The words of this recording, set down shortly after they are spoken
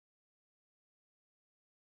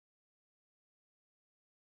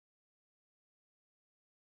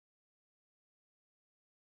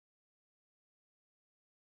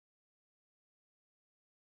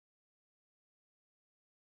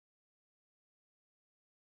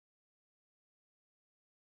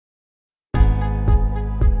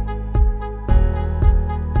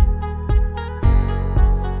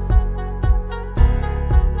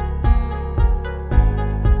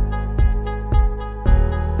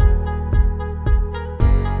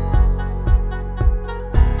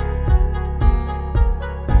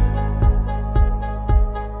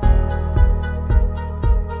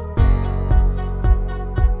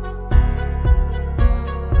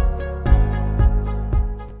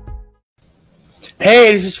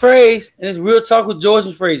Hey, this is Frazier, and it's Real Talk with George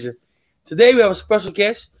and Frazier. Today we have a special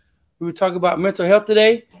guest. We were talking about mental health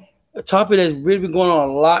today, a topic that's really been going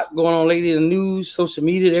on lately in the news, social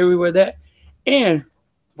media, everywhere that. And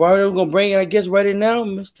we're going to bring in our guest right in now,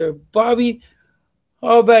 Mr. Bobby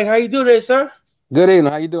Hallback. How you doing today, sir? Good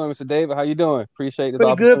evening. How you doing, Mr. David? How you doing? Appreciate this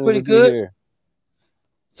Pretty opportunity to be here.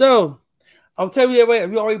 So, I'm telling you,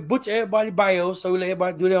 we already butchered everybody's bio, so we let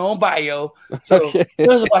everybody do their own bio. So, Okay.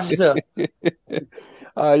 tell us about yourself.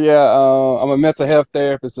 I'm a mental health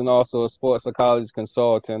therapist and also a sports psychologist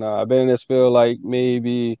consultant. I've been in this field like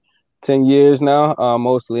maybe 10 years now,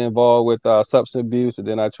 mostly involved with substance abuse, and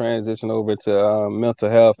then I transitioned over to mental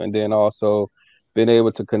health, and then also been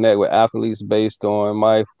able to connect with athletes based on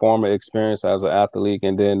my former experience as an athlete,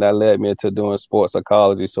 and then that led me into doing sports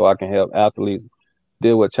psychology so I can help athletes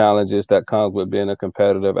deal with challenges that comes with being a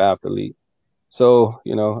competitive athlete. So,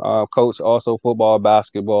 coach also football,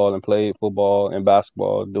 basketball, and played football and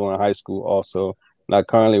basketball during high school also. And I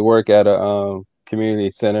currently work at a community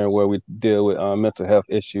center where we deal with mental health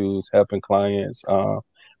issues, helping clients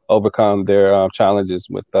overcome their challenges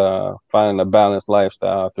with finding a balanced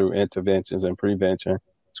lifestyle through interventions and prevention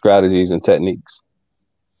strategies and techniques.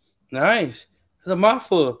 Nice. It's a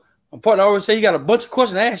mouthful. My partner always say you got a bunch of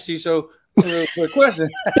questions to ask you, so for a question.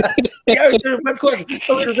 You already did a bunch of questions.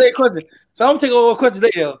 So I'm gonna take over a question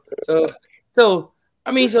today though. So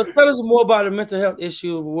tell us more about the mental health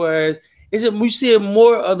issue. Whereas is it we see it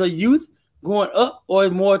more of the youth going up or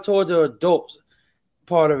more towards the adults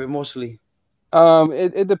part of it mostly?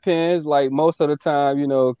 It depends. Like most of the time,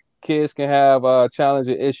 kids can have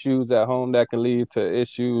challenging issues at home that can lead to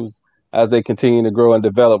issues as they continue to grow and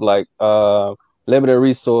develop, like limited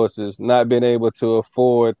resources, not being able to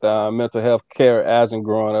afford mental health care as in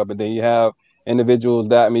growing up. And then you have individuals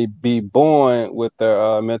that may be born with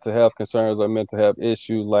their mental health concerns or mental health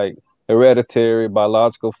issues like hereditary,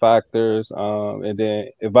 biological factors, and then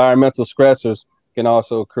environmental stressors can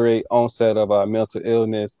also create onset of mental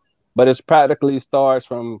illness. But it's practically starts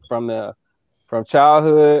from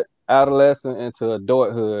childhood, adolescent, into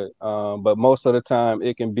adulthood. But most of the time,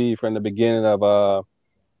 it can be from the beginning of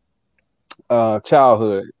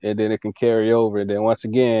childhood, and then it can carry over. And then once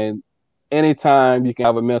again, anytime you can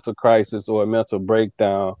have a mental crisis or a mental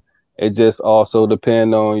breakdown, it just also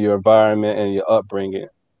depends on your environment and your upbringing.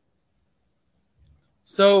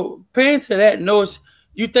 So, paying to that note,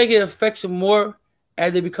 you think it affects them more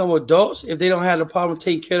as they become adults if they don't have the problem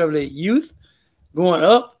taking care of their youth growing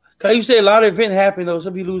up? Because you say a lot of events happen, though.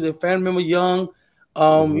 Some people lose their family member young.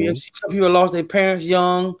 Some people lost their parents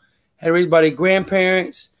young, had raised by their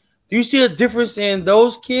grandparents. Do you see a difference in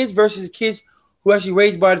those kids versus kids who actually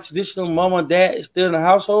raised by the traditional mom or dad still in the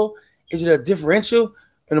household? Is it a differential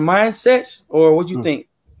in the mindsets, or what do you think?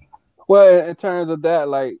 Well, in terms of that,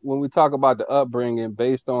 like when we talk about the upbringing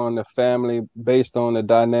based on the family, based on the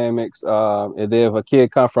dynamics, and if a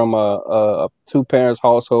kid come from a two parents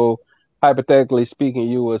household, hypothetically speaking,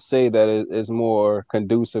 you would say that it is more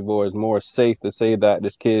conducive or is more safe to say that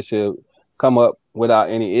this kid should come up without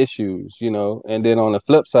any issues, and then on the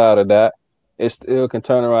flip side of that, it still can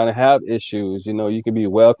turn around and have issues. You can be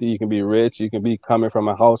wealthy, you can be rich, you can be coming from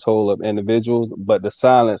a household of individuals, but the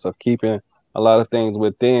silence of keeping a lot of things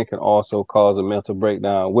within can also cause a mental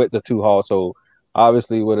breakdown with the two households.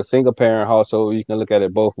 Obviously, with a single parent household, you can look at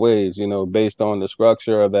it both ways, based on the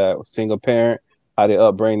structure of that single parent, how they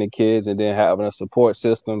upbring the kids, and then having a support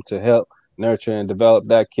system to help nurture and develop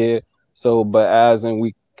that kid. So, but as in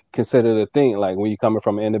we consider the thing, like when you're coming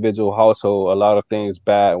from an individual household, a lot of things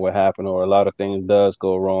bad will happen or a lot of things does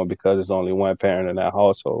go wrong because there's only one parent in that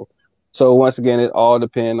household. So once again, it all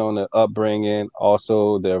depends on the upbringing,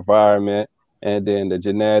 also the environment, and then the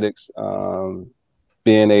genetics,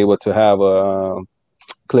 being able to have a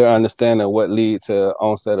clear understanding of what leads to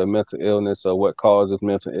onset of mental illness or what causes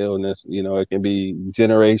mental illness. It can be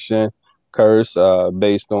generation, curse,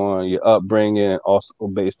 based on your upbringing, and also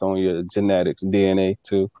based on your genetics, DNA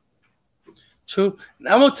too. True.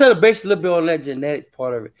 Now, I'm going to tell the base a little bit on that genetics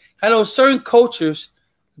part of it. I know certain cultures,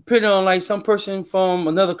 depending on like some person from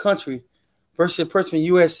another country versus a person from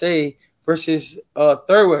USA, versus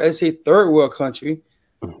third world country.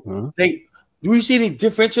 Mm-hmm. Do you see any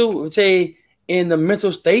differential, say, in the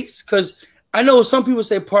mental states? Because I know some people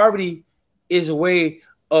say poverty is a way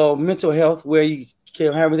of mental health where you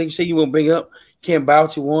can't have everything you say you won't bring up, you can't buy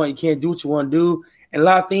what you want, you can't do what you want to do, and a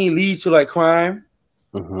lot of things lead to like crime.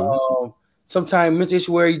 Mm-hmm. Sometimes mental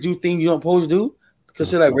issue where you do things you don't supposed to do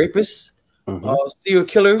because they're like rapists, serial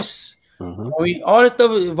killers. All this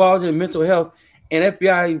stuff is involved in mental health. And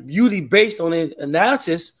FBI usually based on an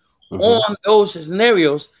analysis on those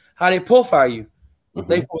scenarios, how they profile you.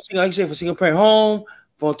 Like for single, like you say, for single parent home,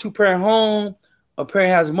 for a 2-parent home, a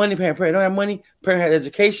parent has money, parent don't have money, parent has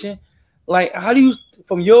education. Like, how do you,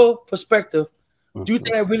 from your perspective, do you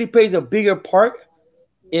think that really plays a bigger part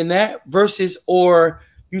in that versus, or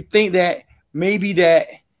you think that maybe that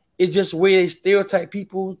it's just where they stereotype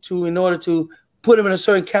people to in order to put them in a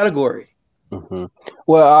certain category?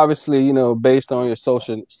 Well, obviously, you know, based on your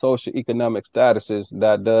social economic statuses,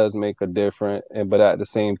 that does make a difference. But at the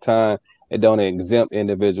same time, it don't exempt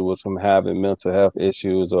individuals from having mental health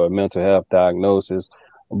issues or mental health diagnosis.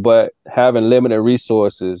 But having limited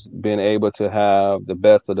resources, being able to have the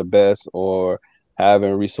best of the best, or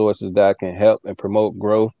having resources that can help and promote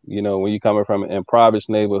growth. You know, when you're coming from an impoverished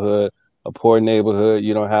neighborhood, a poor neighborhood,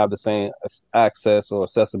 you don't have the same access or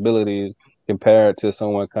accessibility compared to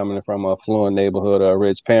someone coming from a affluent neighborhood or a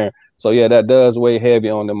rich parent. So yeah, that does weigh heavy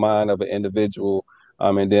on the mind of an individual.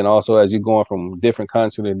 And then also, as you're going from different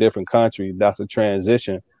country to different country, that's a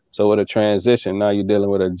transition. So with a transition, now you're dealing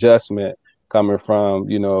with adjustment coming from,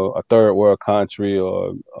 you know, a third world country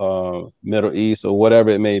or Middle East or whatever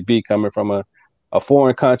it may be, coming from a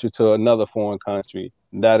foreign country to another foreign country.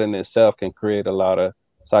 That in itself can create a lot of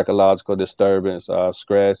psychological disturbance,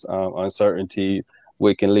 stress, uncertainty,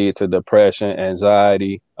 which can lead to depression,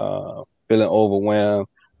 anxiety, feeling overwhelmed,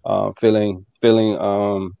 feeling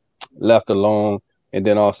left alone, and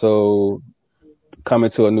then also coming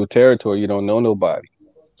to a new territory, you don't know nobody.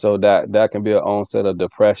 So that can be an onset of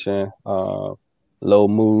depression, low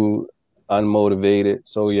mood, unmotivated.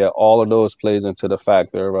 So yeah, all of those plays into the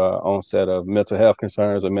factor of onset of mental health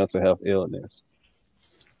concerns or mental health illness.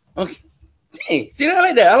 Okay. Dang. See, I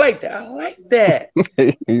like that. I like that. I like that.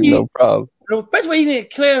 No problem. The best way you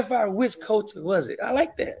didn't clarify which culture was it. I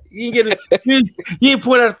like that. You didn't get you didn't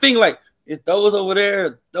point out a thing like it's those over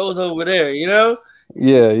there, those over there, you know?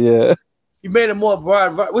 Yeah. You made it more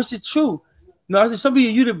broad, which is true. No, some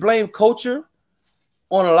people you to blame culture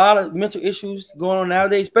on a lot of mental issues going on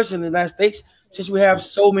nowadays, especially in the United States, since we have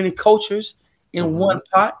so many cultures in one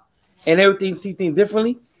pot and everything think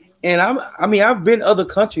differently. And I've been to other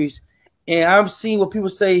countries and I've seen what people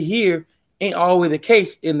say here ain't always the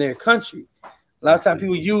case in their country. A lot of times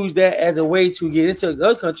people use that as a way to get into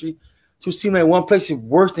another country to seem like one place is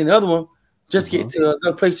worse than the other one, just to get to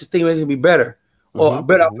another place to think it can be better or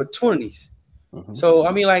better opportunities. So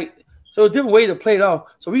I mean, like, so a different way to play it off.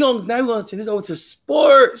 So we're gonna change this over to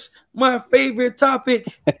sports, my favorite topic.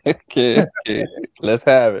 Okay. Let's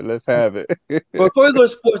have it. But before we go to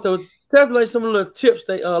sports, though, tell us like some of the tips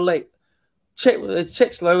that like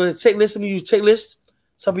checks like checklist. Some use checklists.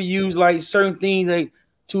 Some people use like certain things like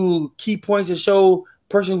to key points to show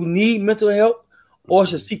person who need mental help or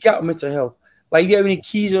should seek out mental health. Like, you have any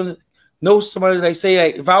keys on know somebody like say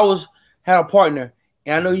like if I had a partner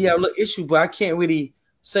and I know he have a little issue, but I can't really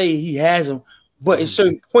say he has them. But in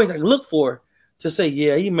certain points I can look for to say,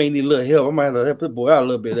 yeah, he may need a little help. I might have to help this boy out a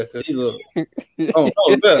little bit because he's a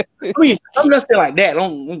little. I mean, I'm not saying like that.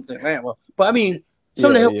 Don't think that. But I mean,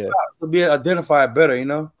 something to help out to be identified better. You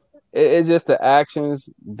know, it's just the actions,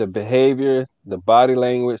 the behavior, the body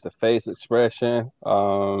language, the face expression,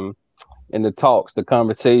 and the talks, the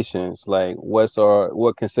conversations. Like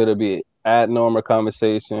what considered to be abnormal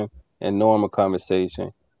conversation and normal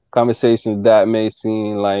conversation. Conversations that may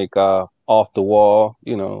seem like off the wall,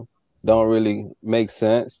 you know, don't really make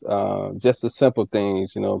sense. Just the simple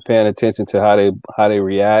things, you know, paying attention to how they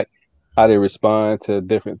react, how they respond to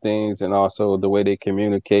different things, and also the way they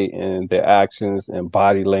communicate and their actions and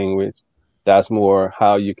body language. That's more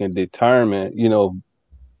how you can determine, you know,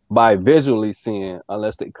 by visually seeing,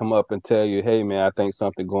 unless they come up and tell you, hey man, I think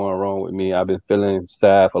something going wrong with me. I've been feeling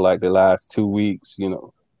sad for like the last 2 weeks, you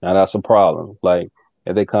know. Now that's a problem. Like,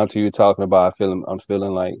 if they come to you talking about I'm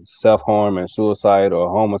feeling like self-harm and suicide or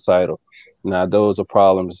homicidal, now those are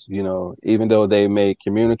problems, you know, even though they may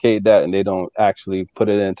communicate that and they don't actually put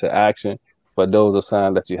it into action, but those are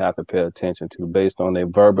signs that you have to pay attention to based on their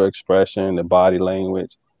verbal expression, the body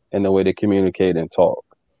language, and the way they communicate and talk.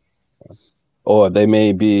 Or they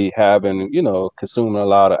may be having, you know, consuming a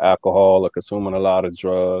lot of alcohol or consuming a lot of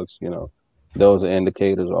drugs, you know, those are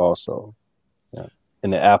indicators also. Yeah.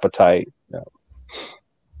 And the appetite. Yeah.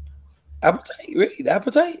 Appetite, really? The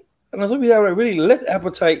appetite? I know some people have really less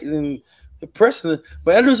appetite than depression,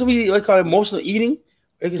 but I know some people call it emotional eating.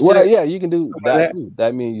 Well, yeah, you can do that too.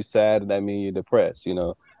 That means you're sad, that means you're depressed, you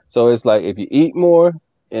know. So it's like if you eat more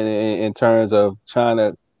in terms of trying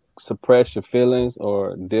to suppress your feelings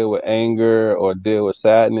or deal with anger or deal with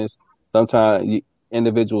sadness, sometimes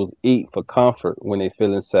individuals eat for comfort when they're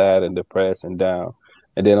feeling sad and depressed and down.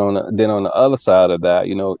 And then on the other side of that,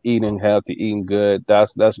 you know, eating healthy, eating good,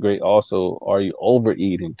 that's great also. Are you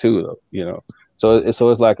overeating too, you know? So it's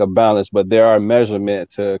like a balance, but there are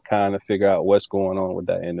measurements to kind of figure out what's going on with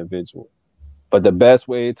that individual. But the best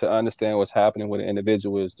way to understand what's happening with an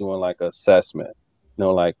individual is doing like assessment,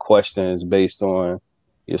 like questions based on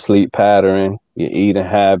your sleep pattern, your eating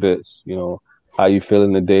habits, how you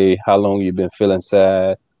feeling today, how long you've been feeling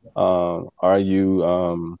sad, are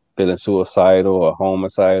you feeling suicidal or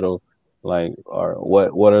homicidal, like, or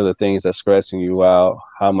what are the things that's stressing you out,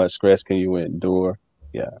 how much stress can you endure?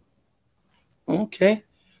 Yeah. Okay.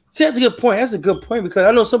 See, that's a good point. That's a good point, because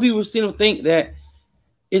I know some people still think that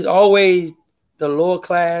it's always the lower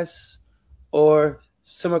class or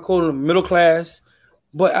semicolon middle class.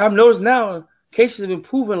 But I've noticed now cases have been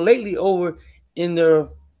proven lately over in the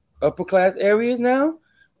upper class areas now,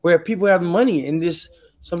 where people have money and this,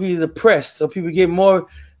 some people are depressed. So people get more,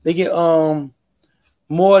 they get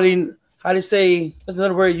more than, how they say, that's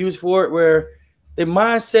another word used for it, where their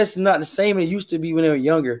mindset's not the same as it used to be when they were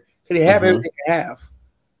younger. Because they have everything they have.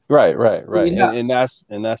 Right. And that's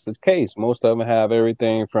the case. Most of them have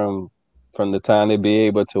everything from the time they be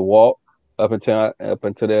able to walk up until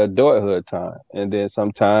their adulthood time. And then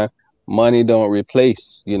sometimes money don't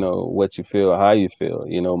replace, what you feel, how you feel.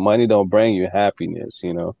 Money don't bring you happiness,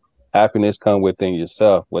 Happiness comes within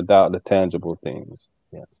yourself without the tangible things.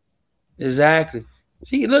 Yeah. Exactly.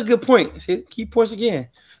 See, look, good point. See, key points again.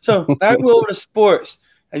 So now we go over to sports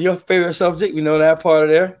and your favorite subject. We know that part of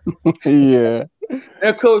there. Yeah.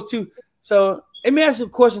 And coach too. So let me ask you a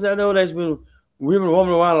question that I know that's been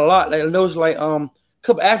roaming around a lot. Like I noticed, like a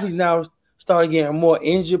couple athletes now started getting more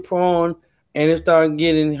injury prone, and they started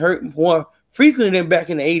getting hurt more frequently than back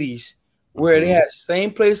in the 80s, where they had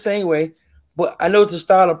same play the same way. But I know the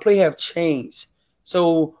style of play have changed.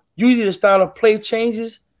 So usually the style of play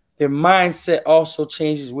changes, their mindset also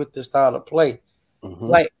changes with the style of play.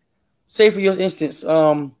 Like, say for your instance,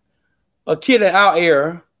 a kid in our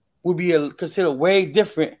era would be considered way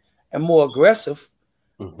different and more aggressive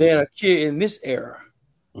than a kid in this era.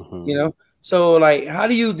 So like, how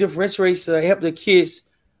do you differentiate to help the kids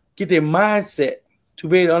get their mindset to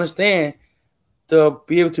be able to understand, to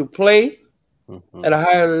be able to play at a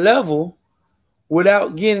higher level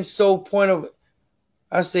without getting so point of,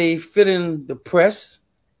 I say, feeling depressed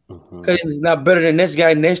because he's not better than this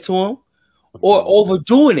guy next to him, or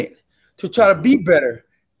overdoing it to try to be better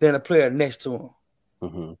than a player next to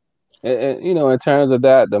him? And in terms of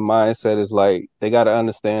that, the mindset is like they got to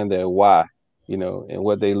understand their why, and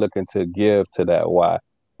what they looking to give to that why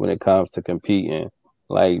when it comes to competing.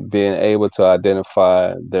 Like being able to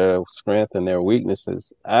identify their strength and their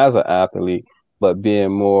weaknesses as an athlete, but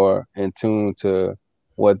being more in tune to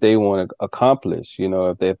what they want to accomplish.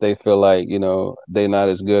 If they feel like, they're not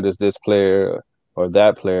as good as this player or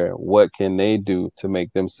that player, what can they do to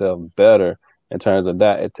make themselves better? In terms of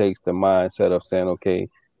that, it takes the mindset of saying, okay,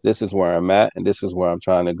 this is where I'm at and this is where I'm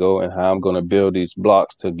trying to go and how I'm going to build these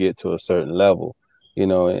blocks to get to a certain level.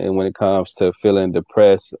 And when it comes to feeling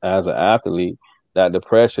depressed as an athlete, that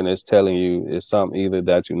depression is telling you is something either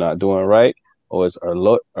that you're not doing right, or it's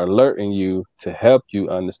alerting you to help you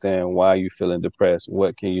understand why you're feeling depressed.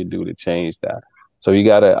 What can you do to change that? So you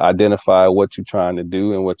got to identify what you're trying to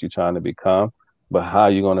do and what you're trying to become, but how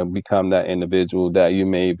you're going to become that individual that you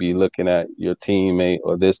may be looking at your teammate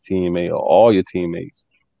or this teammate or all your teammates.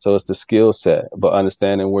 So it's the skill set, but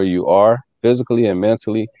understanding where you are physically and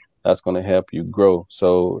mentally, that's going to help you grow.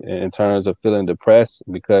 So in terms of feeling depressed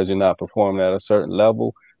because you're not performing at a certain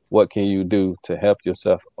level, what can you do to help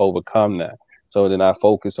yourself overcome that? So then I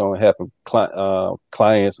focus on helping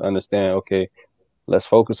clients understand, okay, let's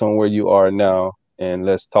focus on where you are now and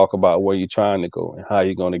let's talk about where you're trying to go and how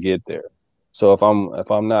you're going to get there. So if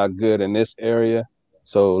I'm not good in this area,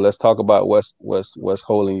 so let's talk about what's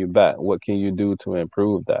holding you back. What can you do to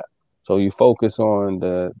improve that? So you focus on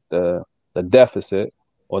the deficit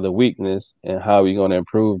or the weakness and how you're going to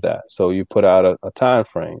improve that. So you put out a time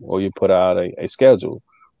frame, or you put out a schedule,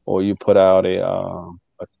 or you put out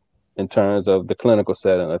in terms of the clinical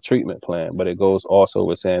setting, a treatment plan. But it goes also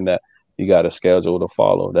with saying that you got a schedule to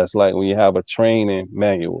follow. That's like when you have a training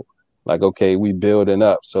manual, like, okay, we building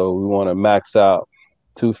up. So we want to max out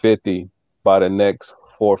 250 by the next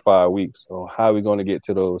 4 or 5 weeks. So how are we going to get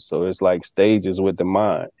to those? So it's like stages with the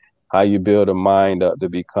mind, how you build a mind up to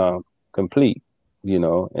become complete,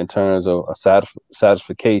 in terms of a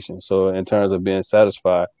satisfaction. So in terms of being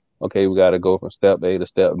satisfied, okay, we got to go from step A to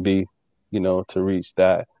step B, to reach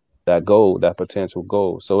that goal, that potential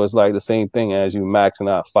goal. So it's like the same thing as you maxing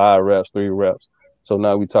out 5 reps, 3 reps. So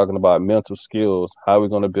now we're talking about mental skills. How are we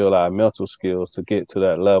going to build our mental skills to get to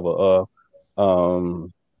that level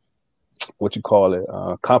of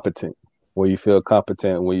competent, where you feel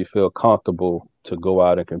competent, where you feel comfortable to go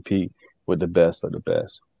out and compete. with the best of the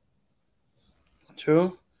best.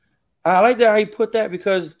 True. I like that how you put that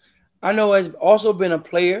because I know I've also been a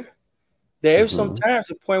player. There is sometimes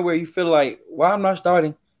a point where you feel like, why I'm not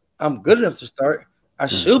starting? I'm good enough to start. I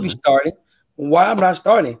should be starting. Why I'm not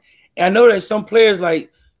starting? And I know that some players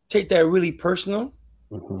like take that really personal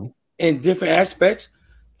in different aspects.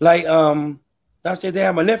 Like I said they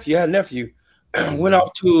have my nephew. I had a nephew went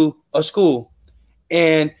off to a school,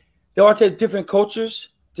 and they all take different cultures,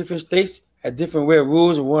 different states had different weird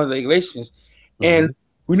rules and one regulations. And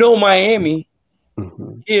we know Miami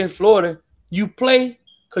here in Florida, you play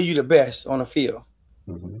because you're the best on the field.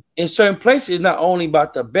 In certain places, it's not only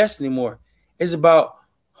about the best anymore. It's about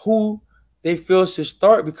who they feel should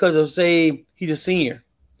start because of, say, he's a senior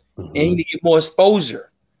and he need to get more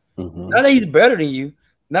exposure. Not that he's better than you,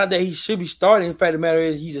 not that he should be starting. In fact, the matter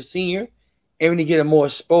is he's a senior and we need to get him more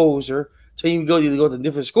exposure so he can either go to a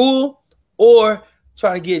different school or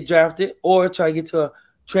try to get drafted or try to get to a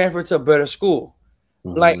transfer to a better school.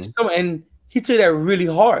 And he took that really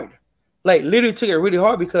hard. Like literally took it really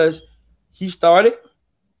hard because he started.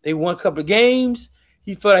 They won a couple of games.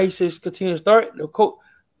 He felt like he should continue to start. The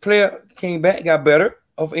player came back, got better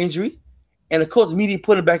of injury, and the coach immediately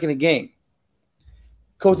put him back in the game.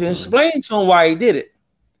 Coach didn't explain to him why he did it.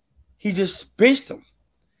 He just benched him.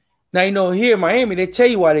 Now, here in Miami, they tell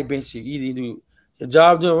you why they bench you. You do your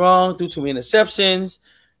job doing wrong, threw too many interceptions.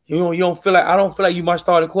 You don't feel like I don't feel like you might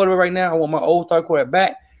start a quarterback right now. I want my old start quarterback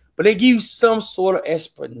back. But they give you some sort of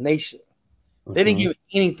explanation. They didn't give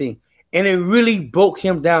anything. And it really broke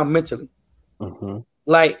him down mentally.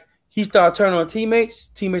 Like he started turning on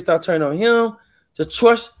teammates started turning on him. The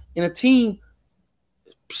trust in a team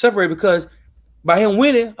separated because by him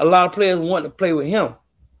winning, a lot of players want to play with him.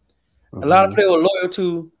 A lot of players were loyal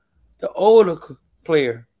to the older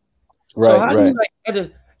player. So how do you like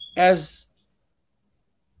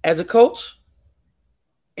as a coach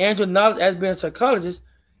and your knowledge as being a psychologist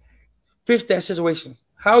fix that situation?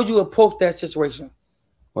 How would you approach that situation?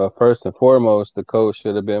 Well, first and foremost, the coach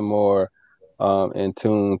should have been more in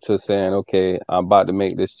tune to saying, okay, I'm about to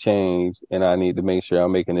make this change and I need to make sure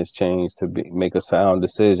I'm making this change to make a sound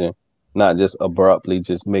decision, not just abruptly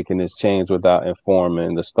just making this change without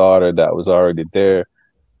informing the starter that was already there.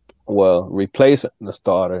 Well, replace the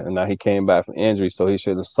starter, and now he came back from injury, so he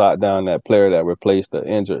should have sat down that player that replaced the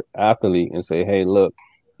injured athlete and say, hey, look,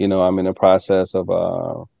 I'm in the process of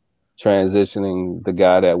transitioning the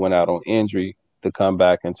guy that went out on injury to come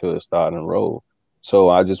back into a starting role. So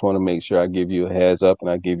I just want to make sure I give you a heads up and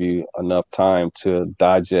I give you enough time to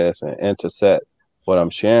digest and intercept what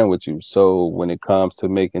I'm sharing with you. So when it comes to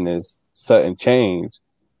making this sudden change,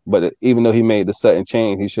 but even though he made the sudden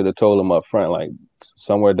change, he should have told him up front, like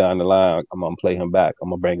somewhere down the line, I'm going to play him back. I'm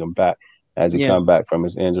going to bring him back as he come back from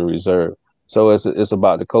his injury reserve. So it's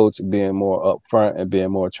about the coach being more upfront and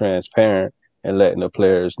being more transparent and letting the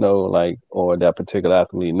players know, like, or that particular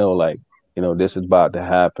athlete know, like, this is about to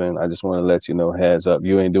happen. I just want to let you know, heads up,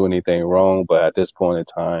 you ain't doing anything wrong. But at this point in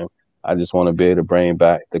time, I just want to be able to bring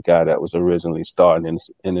back the guy that was originally starting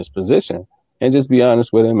in this position. And just be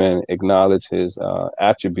honest with him and acknowledge his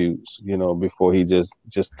attributes, before he just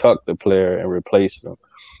tuck the player and replace them.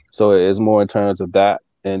 So it's more in terms of that.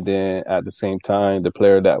 And then at the same time, the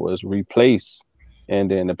player that was replaced and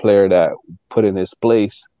then the player that put in his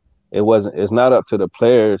place, it's not up to the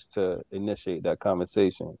players to initiate that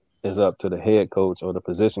conversation. It's up to the head coach or the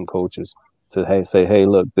position coaches to say, hey,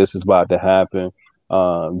 look, this is about to happen.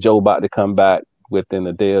 Joe about to come back within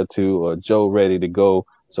a day or two, or Joe ready to go.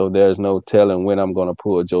 So there's no telling when I'm going to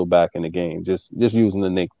pull Joe back in the game. Just using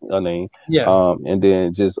the name. Yeah. And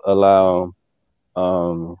then just allow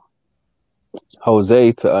Jose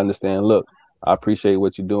to understand, look, I appreciate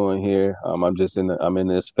what you're doing here. I'm in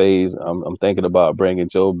this phase. I'm thinking about bringing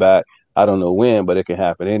Joe back. I don't know when, but it can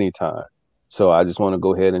happen anytime. So I just want to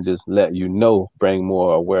go ahead and just let you know, bring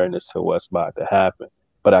more awareness to what's about to happen.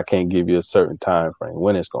 But I can't give you a certain time frame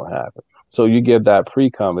when it's going to happen. So you give that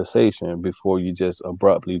pre-conversation before you just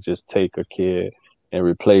abruptly just take a kid and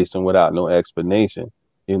replace them without no explanation.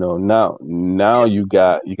 Now you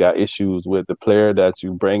got issues with the player that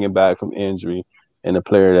you bringing back from injury and the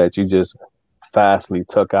player that you just fastly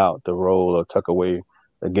took out the role or took away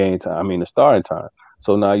the game time. The starting time.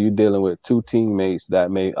 So now you're dealing with two teammates that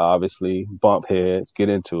may obviously bump heads, get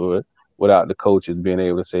into it, without the coaches being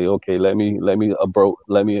able to say, okay, let me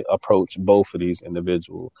approach both of these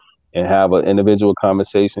individuals and have an individual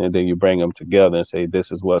conversation, and then you bring them together and say,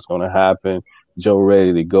 this is what's going to happen. Joe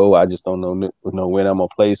ready to go. I just don't know when I'm gonna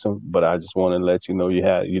place him, but I just want to let you know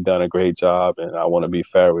you've done a great job, and I want to be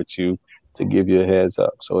fair with you to give you a heads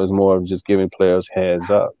up. So it's more of just giving players heads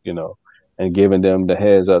up, and giving them the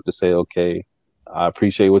heads up to say, okay, I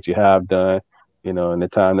appreciate what you have done, you know, and the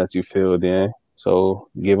time that you filled in. So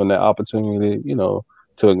giving that opportunity, you know,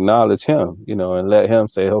 to acknowledge him, you know, and let him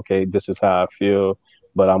say, okay, this is how I feel,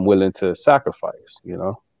 but I'm willing to sacrifice, you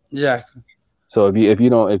know. Exactly. So if you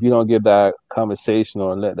don't get that conversation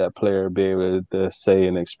or let that player be able to say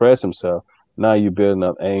and express himself, now you're building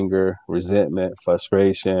up anger, resentment,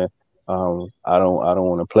 frustration. I don't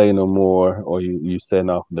want to play no more, or you setting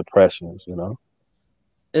off depressions, you know.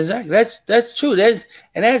 Exactly. That's true. That's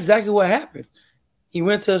exactly what happened. He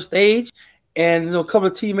went to a stage, and a couple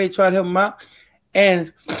of teammates tried to help him out,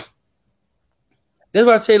 and that's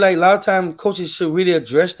why I say, like, a lot of times coaches should really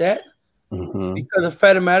address that, because the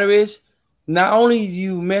fact of the matter is, not only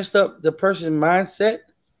you messed up the person's mindset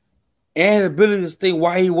and ability to think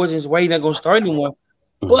why he not going to start anymore,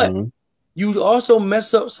 but you also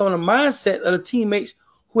mess up some of the mindset of the teammates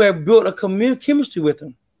who have built a chemistry with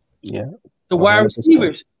him. Yeah, the wide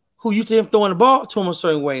receivers who used to him throwing the ball to him a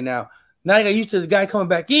certain way. Now they got used to the guy coming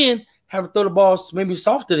back in, having to throw the ball maybe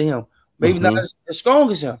softer than him, maybe not as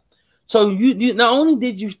strong as him. So you not only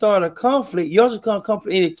did you start a conflict, you also come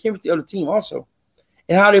conflict in the chemistry of the team also,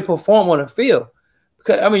 and how they perform on the field.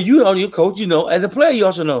 Because I mean, you know, your coach, you know, as a player, you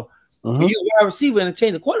also know. When you're a wide receiver and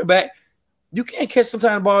change the quarterback, you can't catch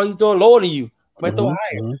sometimes the ball you throw lower than you, might throw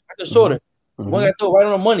higher, might throw shorter. One got to throw right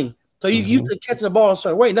on the money. So you used to catch the ball a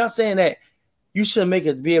certain way. Not saying that you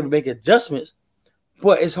shouldn't be able to make adjustments,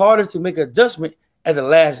 but it's harder to make adjustment at the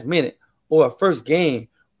last minute or a first game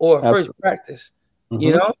or a first practice.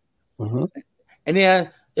 You know? And then,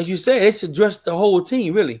 as you said, they should address the whole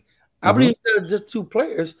team, really. I believe instead of just two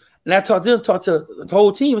players, and I talk to the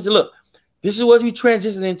whole team and say, look, this is what we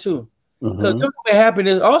transition into. Because something may happen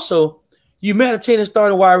is also, you may have to change the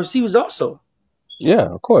starting wide receivers also. Yeah,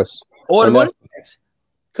 of course. Or the running backs.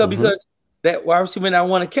 Because that wide receiver may not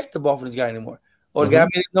want to catch the ball from this guy anymore. Or the guy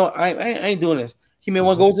may, no, I ain't doing this. He may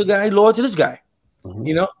want to go to the guy, loyal to this guy.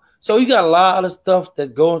 You know? So you got a lot of stuff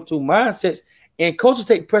that's going through mindsets. And coaches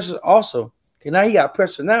take pressure also. Because now he got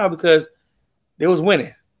pressure now because they was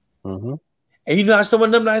winning. And you know how some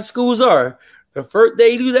of them nice schools are. The first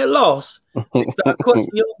day you do that loss, they start questioning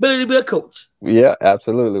your ability to be a coach. Yeah,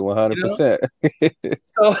 absolutely, 100%.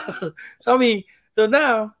 So I mean, so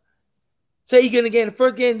now, say you get in the game, the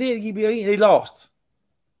first game they lost.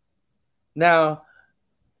 Now,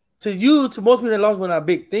 to most people, that loss was not a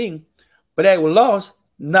big thing, but that was lost,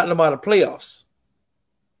 not no matter playoffs.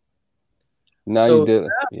 Now you did,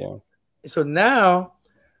 yeah. So now,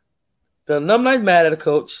 the alumni's mad at the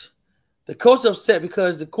coach. The coach upset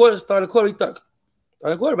because the starting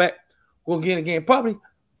quarterback will get in the game probably.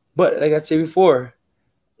 But like I said before,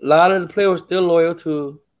 a lot of the players were still loyal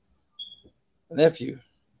to the nephew.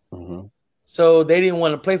 So they didn't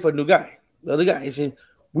want to play for the other guy. He said,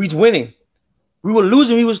 we's winning. We were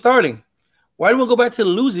losing, he was starting. Why do we go back to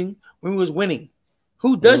losing when we was winning?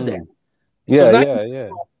 Who does that? Yeah, so yeah.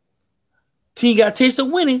 Team got a taste of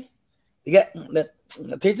winning. They got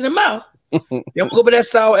a taste in their mouth. They don't go back that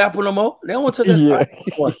sour apple no more. They don't want to touch that sour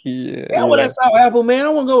apple. They don't want that sour apple, man. I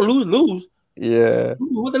don't want to go lose. Yeah.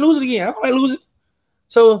 Want to lose it again. I don't like losing.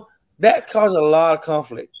 So that caused a lot of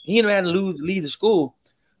conflict. He didn't have to leave the school.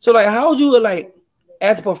 So, like, how would you, like,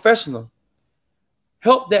 as a professional,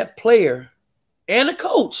 help that player and the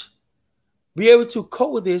coach be able to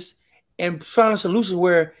cope with this and find a solution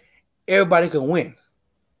where everybody can win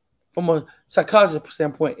from a psychologist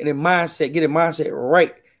standpoint and get a mindset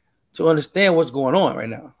right to understand what's going on right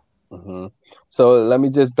now. So let me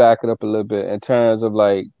just back it up a little bit in terms of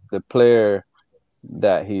like the player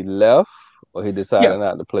that he left or he decided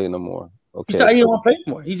not to play no more. Okay, he didn't want to play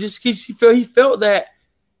anymore. He felt that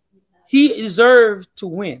he deserved to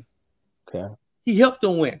win. Okay. He helped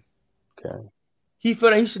them win. Okay. He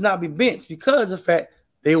felt that he should not be benched because of the fact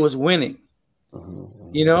they was winning.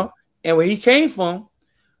 You know? And where he came from,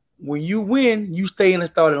 when you win, you stay in the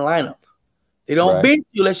starting lineup. They don't bench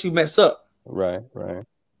you unless you mess up. Right.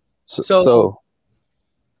 So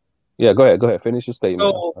yeah, go ahead. Finish your statement.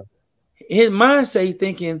 So his mindset, he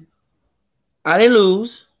thinking, I didn't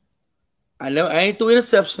lose. I ain't threw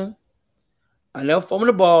interception. I never fumbled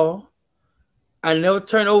the ball. I never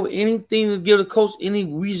turned over anything to give the coach any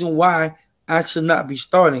reason why I should not be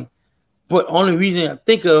starting. But only reason I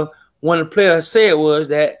think of when the player said was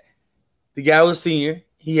that the guy was senior,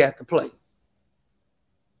 he had to play.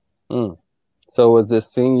 So was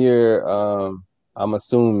this senior, I'm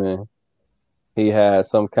assuming he had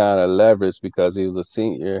some kind of leverage because he was a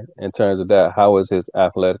senior in terms of that. How was his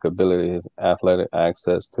athletic ability, his athletic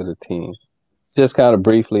access to the team? Just kind of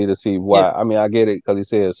briefly to see why. I mean, I get it because he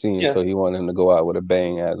said a senior, so he wanted him to go out with a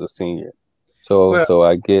bang as a senior. So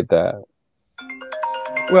I get that.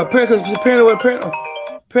 Well, apparently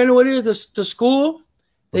what it is, the school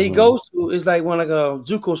that he goes to is like one like a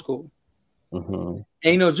JUCO school. And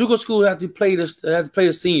you know, JUCO school have to play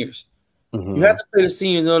the seniors. You have to play the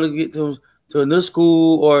seniors in order to get to another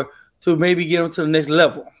school or to maybe get them to the next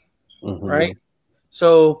level, right?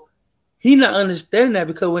 So he not understanding that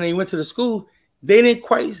because when they went to the school, they didn't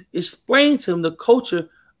quite explain to him the culture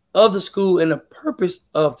of the school and the purpose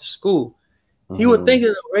of the school. He was thinking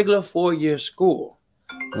of a regular 4-year school.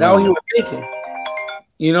 That's what he was thinking,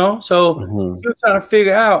 you know? So he was trying to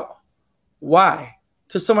figure out why.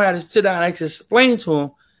 To somebody to sit down and actually explain to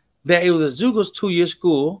him that it was a JUCO's 2-year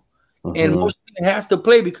school and most didn't have to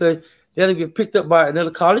play because they had to get picked up by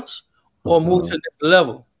another college or move to the next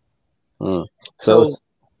level. So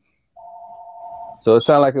it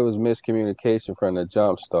sounded like it was miscommunication from the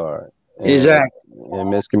jump start. Exactly. And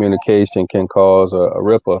miscommunication can cause a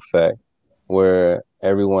ripple effect where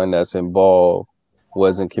everyone that's involved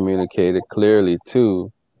wasn't communicated clearly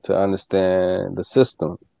to understand the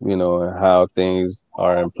system, you know, and how things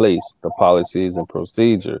are in place, the policies and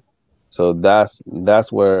procedure. So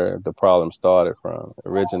that's where the problem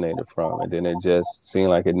originated from. And then it just seemed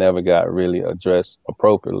like it never got really addressed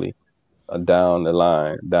appropriately down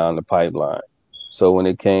the pipeline. So when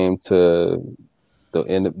it came to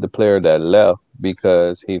the player that left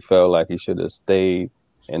because he felt like he should have stayed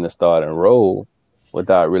in the starting role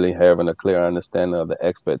without really having a clear understanding of the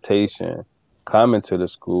expectation coming to the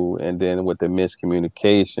school, and then with the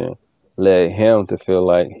miscommunication led him to feel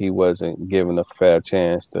like he wasn't given a fair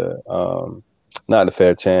chance to not a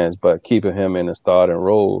fair chance, but keeping him in the starting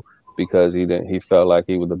role because he felt like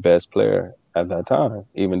he was the best player at that time,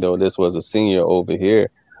 even though this was a senior over here.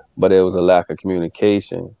 But it was a lack of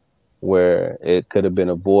communication where it could have been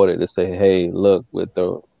avoided to say, hey, look, with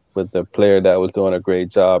the player that was doing a great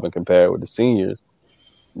job and compared with the seniors,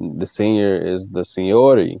 the senior is the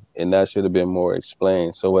seniority, and that should have been more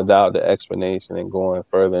explained. So without the explanation and going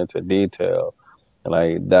further into detail,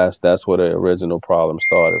 like that's where the original problem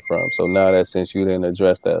started from. So now that since you didn't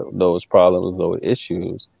address those problems, those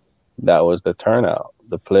issues, that was the turnout.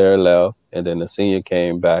 The player left, and then the senior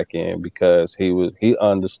came back in because he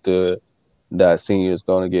understood that senior is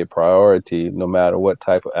going to get priority no matter what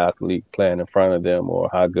type of athlete playing in front of them or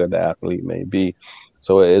how good the athlete may be.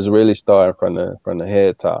 So it's really starting from the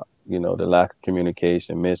head top, you know, the lack of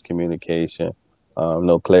communication, miscommunication,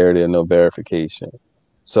 no clarity and no verification.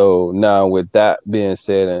 So now with that being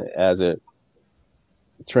said, and as it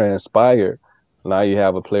transpired, now you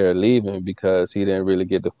have a player leaving because he didn't really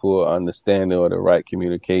get the full understanding or the right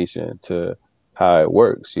communication to how it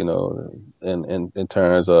works, you know, in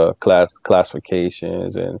terms of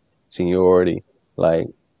classifications and seniority. Like,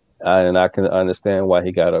 I can understand why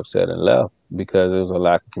he got upset and left because there was a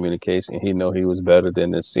lack of communication. He knew he was better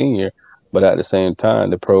than the senior, but at the same time,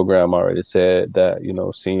 the program already said that, you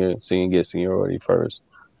know, senior gets seniority first.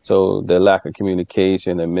 So the lack of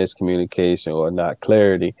communication and miscommunication or not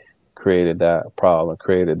clarity created that problem,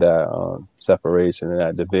 created that separation and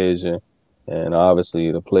that division. And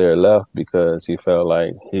obviously the player left because he felt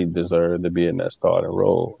like he deserved to be in that starting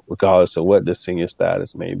role, regardless of what the senior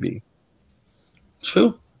status may be.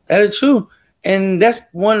 True. That is true. And that's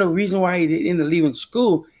one of the reasons why he ended up leaving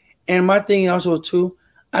school. And my thing also, too,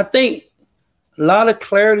 I think a lot of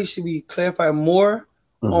clarity should be clarified more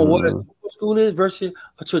on what a school is versus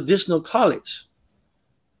a traditional college.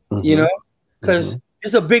 You know, because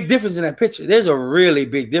there's a big difference in that picture. There's a really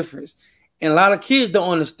big difference. And a lot of kids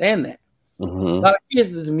don't understand that. A lot of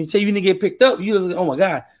kids listen to me say you need to get picked up. You look, oh my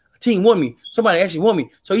God, a team want me. Somebody actually want me.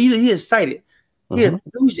 So he excited.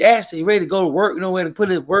 He's asked, you ready to go to work, you know where to put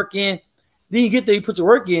his work in. Then you get there, you put your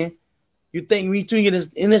work in. You think we get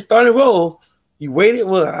in this starting role, you waited,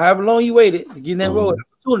 well, however long you waited to get in that role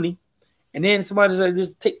opportunity, and then somebody's like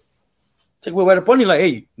just take away right up on you, like,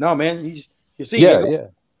 hey, no man, you see,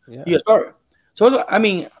 you start. So I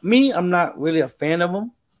mean, I'm not really a fan of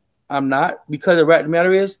him. I'm not, because the fact of the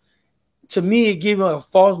matter is, to me, it gives him a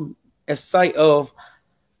false sight of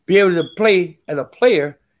be able to play as a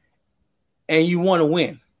player, and you want to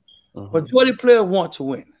win. Majority players want to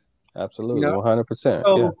win. Absolutely, 100%.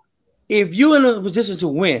 So if you're in a position to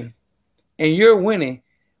win, and you're winning,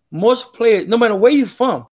 most players, no matter where you're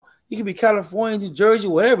from, you can be California, New Jersey,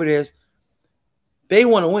 whatever it is, they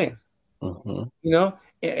want to win. You know,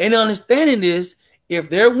 and understanding this, if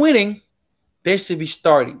they're winning, they should be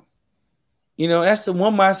starting. You know, that's the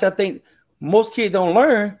one mindset I think most kids don't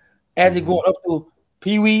learn as they're going up to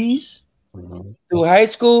pee-wees, through high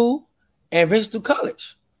school, and eventually through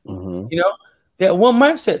college. You know, that one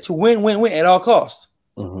mindset to win at all costs.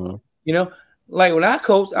 You know, like when I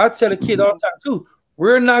coach, I tell the kids all the time too,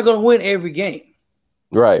 we're not going to win every game.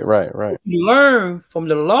 Right. You learn from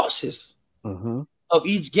the losses Mm-hmm. of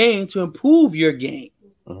each game to improve your game,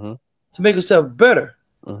 Mm-hmm. to make yourself better.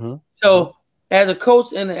 Mm-hmm. So, as a coach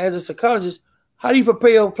and as a psychologist, how do you prepare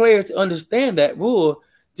your players to understand that rule?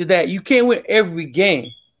 To that you can't win every game,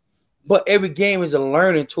 but every game is a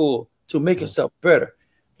learning tool to make yourself better.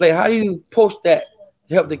 Like, how do you post that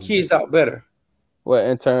to help the kids out better? Well,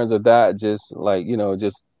 in terms of that, just like,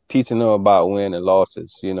 just teaching them about win and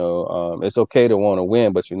losses. It's okay to want to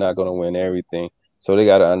win, but you're not going to win everything. So they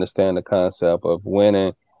got to understand the concept of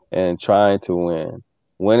winning and trying to win.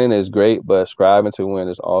 Winning is great, but striving to win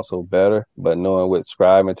is also better. But knowing with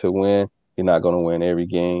striving to win, you're not going to win every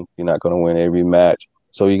game. You're not going to win every match.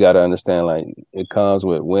 So you got to understand, like, it comes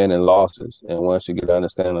with win and losses. And once you get to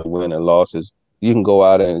understand the win and losses, you can go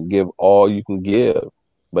out and give all you can give.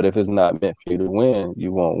 But if it's not meant for you to win,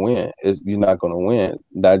 you won't win. You're not going to win.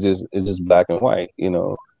 It's just black and white.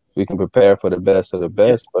 We can prepare for the best of the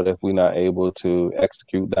best, but if we're not able to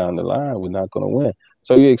execute down the line, we're not going to win.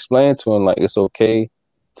 So you explain to them, like, it's okay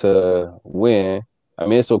to win. I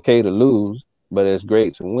mean, it's okay to lose, but it's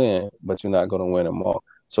great to win, but you're not going to win them all.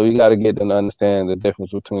 So you got to get them to understand the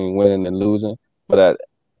difference between winning and losing. But at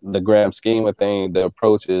the grand scheme of things, the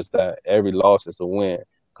approach is that every loss is a win,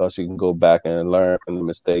 because you can go back and learn from the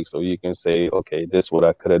mistakes, or you can say, okay, this is what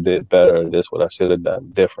I could have did better, this is what I should have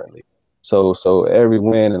done differently. So every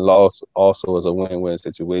win and loss also is a win-win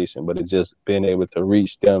situation, but it's just being able to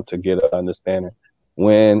reach them to get an understanding.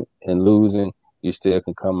 Win and losing, you still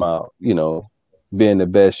can come out, being the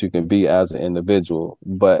best you can be as an individual.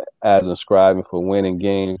 But as in striving for winning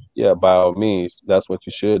games, yeah, by all means, that's what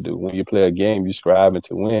you should do. When you play a game, you're striving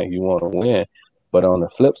to win. You want to win. But on the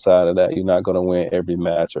flip side of that, you're not going to win every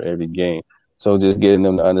match or every game. So just getting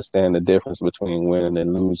them to understand the difference between winning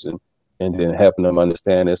and losing, and then helping them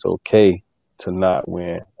understand it's okay to not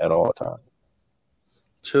win at all times.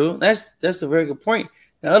 True. That's a very good point.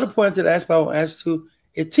 The other point that I will ask too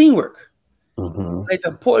is teamwork. Mm-hmm. Like the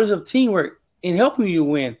importance of teamwork in helping you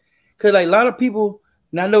win. Because like a lot of people,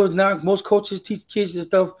 and I know now most coaches teach kids and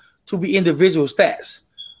stuff to be individual stats.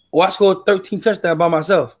 Oh, I scored 13 touchdowns by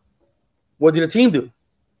myself. What did the team do?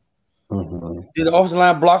 Mm-hmm. Did the offensive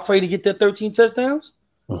line block for you to get that 13 touchdowns?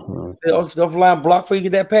 Mm-hmm. Did the offensive line block for you to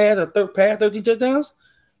get that pass or pass 13 touchdowns?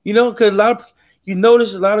 Because you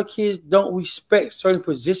notice a lot of kids don't respect certain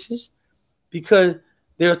positions because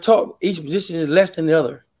they're taught each position is less than the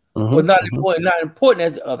other, Mm-hmm. or not important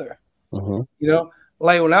as the other. Mm-hmm.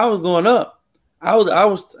 Like when I was growing up, I ain't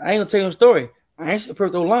gonna tell you a story. I ain't a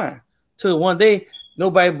perfect O-line till one day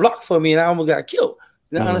nobody blocked for me and I almost got killed.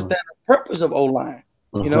 Then I understand the purpose of O-line,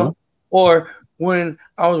 or when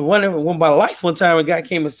I was running my life one time, a guy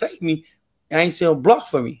came and saved me, and I ain't see him block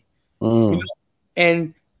for me.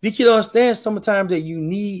 And you can understand sometimes that you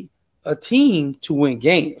need a team to win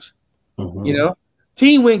games.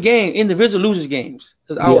 Team win game, individual loses games.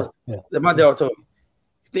 That my dad told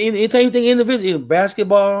me. Anytime you think individual,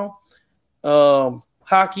 basketball,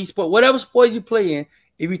 hockey, sport, whatever sport you play in,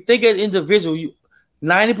 if you think as individual,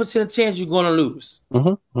 90% of chance you're going to lose.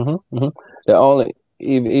 The only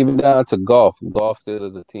even down to golf. Golf still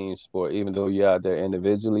is a team sport, even though you're out there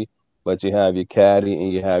individually, but you have your caddy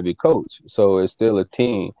and you have your coach, so it's still a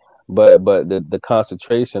team. But the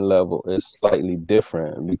concentration level is slightly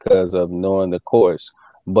different because of knowing the course.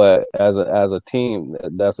 But as a team,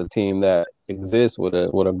 that's a team that exists with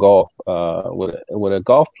a golf with a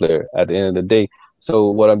golf player at the end of the day. So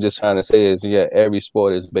what I'm just trying to say is, every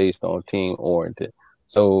sport is based on team oriented.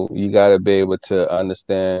 So you got to be able to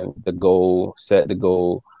understand the goal, set the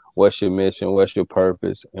goal, what's your mission, what's your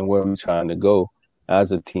purpose, and where we're trying to go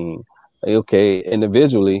as a team. Okay,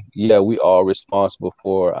 individually, we are responsible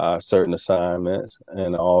for our certain assignments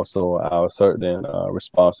and also our certain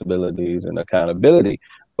responsibilities and accountability,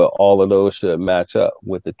 but all of those should match up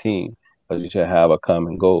with the team, because you should have a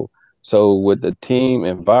common goal. So with the team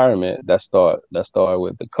environment, that start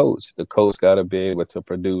with the coach. The coach got to be able to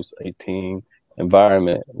produce a team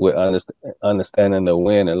environment with understanding the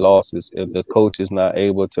win and losses. If the coach is not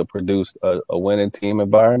able to produce a winning team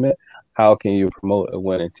environment, how can you promote a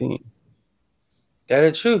winning team? That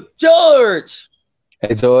is true. George.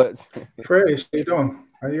 Hey, George. Frazier, how you doing?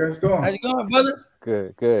 How you guys doing? How's it going, brother?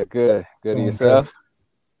 Good. Good to yourself?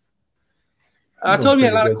 I told you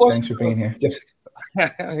a lot of questions. Thanks for being here.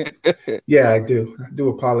 Yeah, I do. I do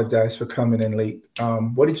apologize for coming in late.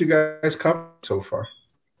 What did you guys cover so far?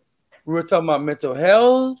 We were talking about mental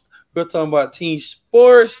health. We were talking about team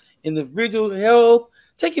sports, individual health.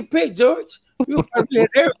 Take your pick, George. We were trying to hit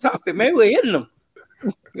every topic, man. We're hitting them.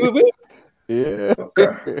 Yeah.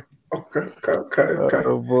 Okay.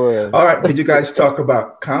 Oh boy. All right. Did you guys talk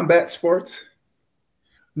about combat sports?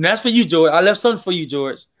 And that's for you, George. I left something for you,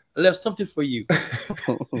 George. I left something for you.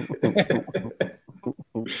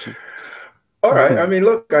 All right. I mean,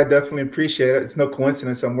 look, I definitely appreciate it. It's no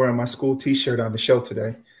coincidence I'm wearing my school T-shirt on the show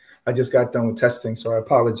today. I just got done with testing, so I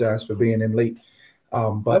apologize for being in late.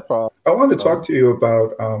 But I wanted to talk to you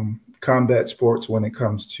about combat sports when it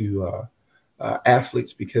comes to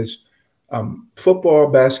athletes, because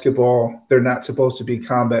football, basketball, they're not supposed to be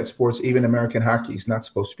combat sports. Even American hockey is not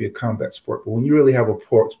supposed to be a combat sport. But when you really have a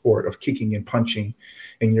sport of kicking and punching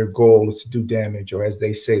and your goal is to do damage, or as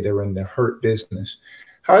they say, they're in the hurt business,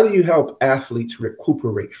 how do you help athletes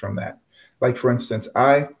recuperate from that? Like, for instance,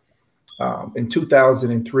 in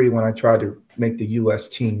 2003, when I tried to make the U.S.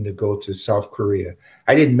 team to go to South Korea,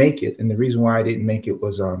 I didn't make it. And the reason why I didn't make it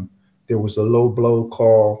was there was a low blow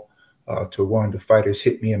call to one of the fighters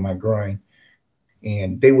hit me in my groin.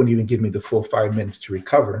 And they wouldn't even give me the full 5 minutes to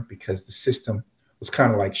recover, because the system was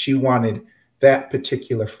kind of like she wanted that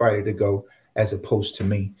particular fighter to go as opposed to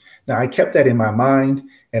me. Now, I kept that in my mind,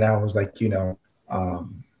 and I was like, I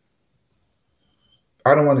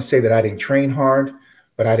don't want to say that I didn't train hard,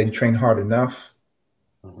 but I didn't train hard enough.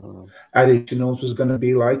 I didn't know what it was going to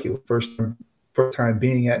be like. It was first time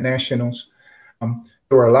being at nationals.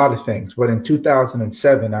 There were a lot of things, but in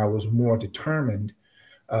 2007, I was more determined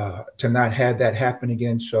to not have that happen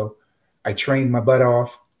again. So I trained my butt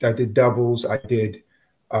off. I did doubles. I did,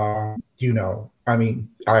 I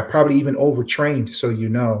probably even overtrained,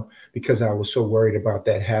 because I was so worried about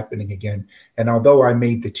that happening again. And although I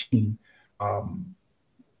made the team,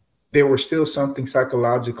 there was still something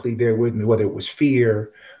psychologically there with me, whether it was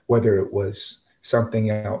fear, whether it was something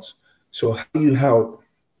else. So how do you help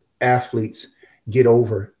athletes get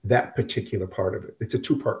over that particular part of it? It's a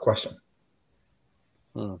two-part question.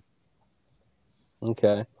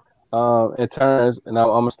 Okay. In terms, and I'm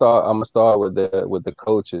gonna start with the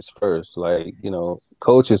coaches first. Like,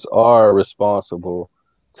 coaches are responsible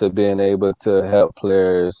to being able to help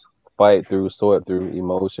players sort through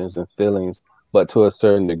emotions and feelings, but to a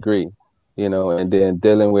certain degree, and then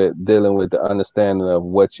dealing with the understanding of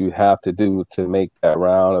what you have to do to make that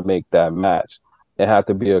round or make that match. It have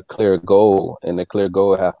to be a clear goal, and the clear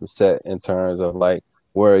goal have to set in terms of like,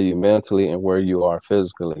 where are you mentally and where you are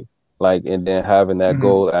physically. Like, and then having that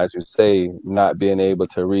goal, as you say, not being able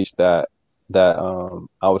to reach that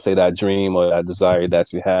I would say that dream or that desire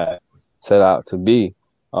that you had set out to be,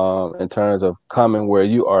 in terms of coming where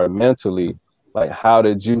you are mentally. Like, how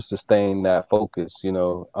did you sustain that focus?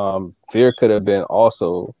 Fear could have been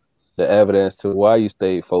also the evidence to why you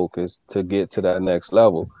stayed focused to get to that next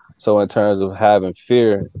level. So in terms of having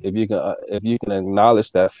fear, if you can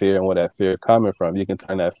acknowledge that fear and where that fear coming from, you can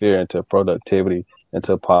turn that fear into productivity,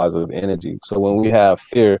 into positive energy. So when we have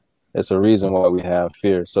fear, it's a reason why we have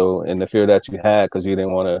fear. So in the fear that you had because you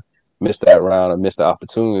didn't want to miss that round or miss the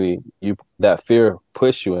opportunity, that fear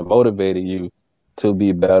pushed you and motivated you to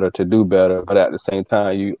be better, to do better. But at the same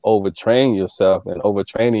time, you overtrain yourself, and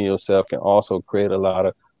overtraining yourself can also create a lot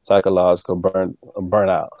of psychological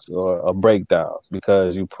burnouts or breakdowns,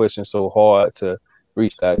 because you're pushing so hard to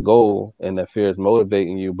reach that goal, and the fear is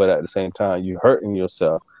motivating you, but at the same time, you're hurting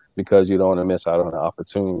yourself because you don't want to miss out on the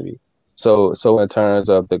opportunity. So in terms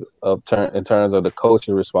of the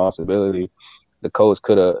coaching responsibility, the coach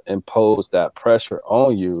could have imposed that pressure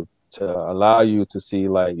on you to allow you to see,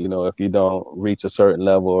 like, if you don't reach a certain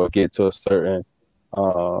level or get to a certain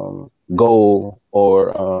goal,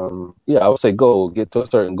 or I would say goal, get to a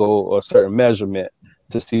certain goal or a certain measurement,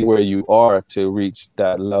 to see where you are to reach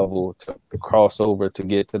that level, to cross over, to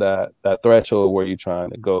get to that threshold where you're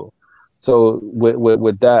trying to go. So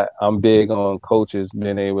with that, I'm big on coaches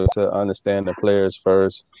being able to understand the players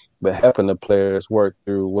first, but helping the players work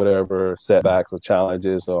through whatever setbacks or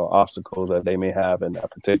challenges or obstacles that they may have in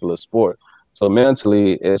that particular sport. So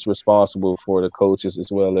mentally, it's responsible for the coaches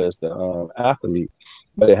as well as the athlete,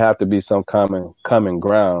 but it have to be some common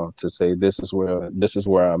ground to say, this is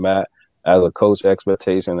where I'm at as a coach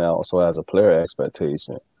expectation, and also as a player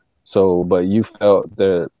expectation. So, but you felt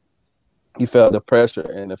the pressure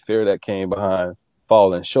and the fear that came behind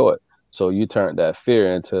falling short. So you turned that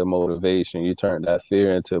fear into motivation. You turned that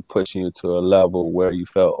fear into pushing you to a level where you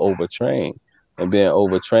felt overtrained. And being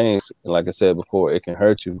overtrained, like I said before, it can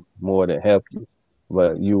hurt you more than help you.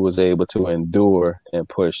 But you was able to endure and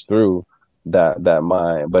push through that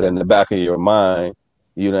mind. But in the back of your mind,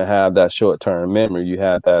 you didn't have that short-term memory. You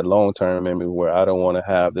had that long-term memory where I don't want to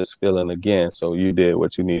have this feeling again. So you did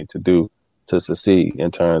what you needed to do to succeed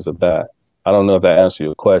in terms of that. I don't know if that answers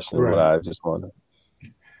your question, right, but I just want to.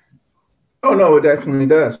 Oh, no, it definitely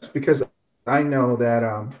does, because I know that,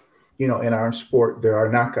 in our sport, there are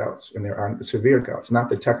knockouts and there are severe knockouts, not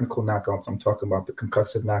the technical knockouts. I'm talking about the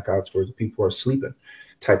concussive knockouts where the people are sleeping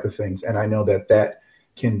type of things. And I know that that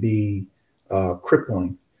can be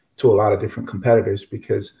crippling to a lot of different competitors,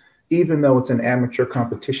 because even though it's an amateur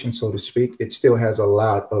competition, so to speak, it still has a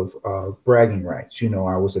lot of bragging rights.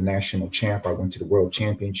 I was a national champ. I went to the World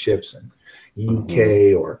Championships in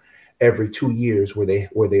UK, or every 2 years where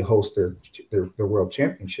they host their World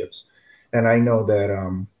Championships. And I know that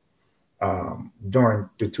during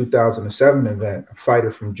the 2007 event, a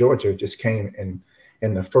fighter from Georgia just came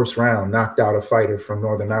in the first round, knocked out a fighter from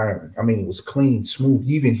Northern Ireland. I mean, it was clean, smooth.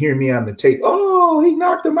 You even hear me on the tape. Oh, he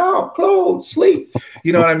knocked him out. Close, sleep.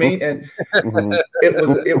 You know what I mean? And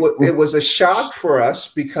it was a shock for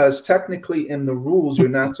us, because technically in the rules, you're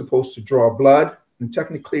not supposed to draw blood. And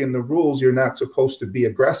technically in the rules, you're not supposed to be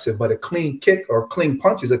aggressive, but a clean kick or clean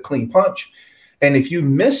punch is a clean punch. And if you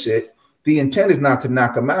miss it, the intent is not to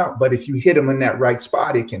knock him out, but if you hit him in that right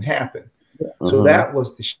spot, it can happen. So that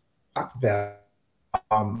was the shock value.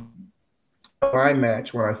 My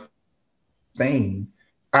match when I Spain,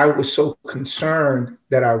 I was so concerned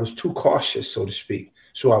that I was too cautious, so to speak.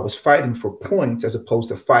 So I was fighting for points as opposed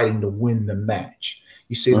to fighting to win the match.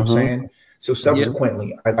 You see what I'm saying? So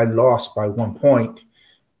subsequently, I lost by 1 point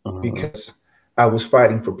because I was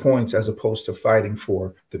fighting for points as opposed to fighting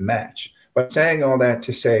for the match. But saying all that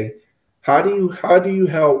to say, how do you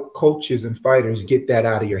help coaches and fighters get that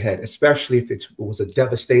out of your head, especially if it was a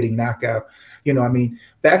devastating knockout? I mean,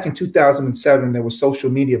 back in 2007, there was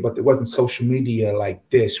social media, but there wasn't social media like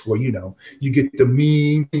this, where, you get the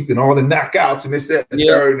meme and all the knockouts and this, that, and the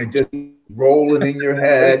third, and just rolling in your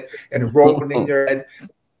head and rolling in your head.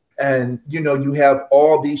 And, you have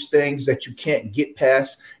all these things that you can't get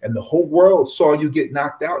past, and the whole world saw you get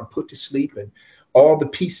knocked out and put to sleep, and all the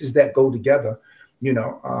pieces that go together,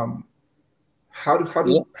 how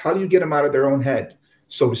do you get them out of their own head,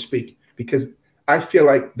 so to speak? Because I feel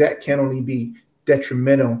like that can only be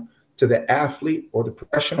detrimental to the athlete or the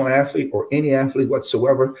professional athlete or any athlete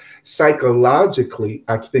whatsoever. Psychologically,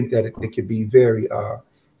 I think that it could be very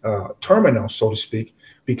terminal, so to speak,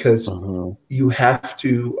 because you have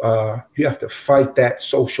to fight that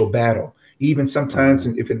social battle. Even sometimes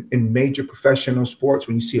in major professional sports,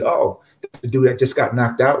 when you see, the dude that just got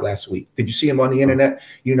knocked out last week, did you see him on the internet?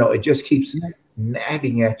 It just keeps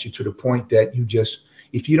nagging at you to the point that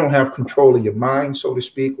if you don't have control of your mind, so to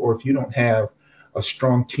speak, or if you don't have a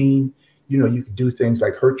strong team, you can do things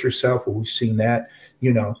like hurt yourself, or we've seen that,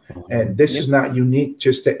 and this is not unique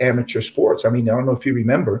just to amateur sports. I mean, I don't know if you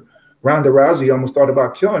remember, Ronda Rousey almost thought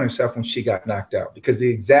about killing herself when she got knocked out, because the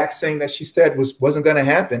exact thing that she said wasn't going to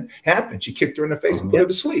happen happened. She kicked her in the face and put her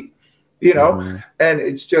to sleep, and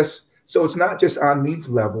it's just, so it's not just on these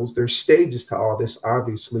levels. There's stages to all this,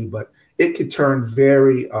 obviously, but it could turn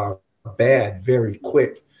very bad very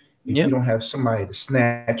quick if you don't have somebody to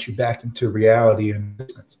snatch you back into reality. And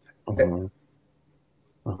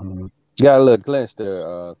got a little glitch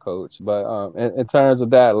there, Coach. But in terms of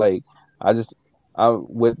that, like,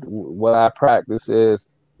 with what I practice is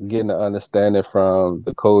getting an understanding from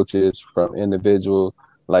the coaches, from individuals.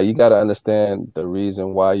 Like, you got to understand the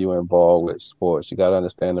reason why you're involved with sports. You got to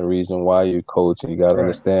understand the reason why you're coaching. You got to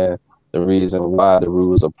understand the reason why the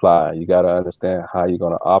rules apply. You got to understand how you're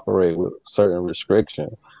going to operate with certain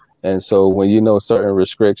restrictions. And so when you know certain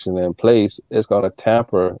restrictions in place, it's going to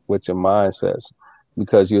tamper with your mindsets,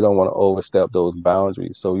 because you don't want to overstep those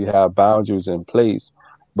boundaries. So you have boundaries in place,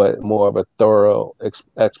 but more of a thorough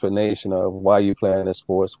explanation of why you play in the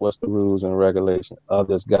sports, what's the rules and regulation of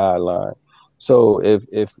this guideline. So if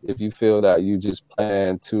you feel that you just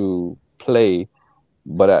plan to play,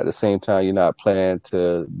 but at the same time you're not planning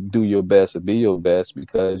to do your best or be your best,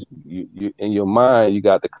 because you in your mind you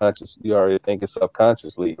got the conscious, you already thinking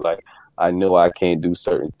subconsciously, like, I know I can't do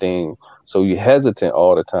certain things. So you're hesitant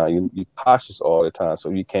all the time, you're cautious all the time,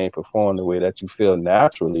 so you can't perform the way that you feel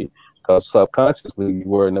naturally, because subconsciously you're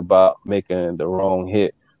worrying about making the wrong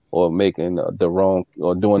hit, or making the wrong,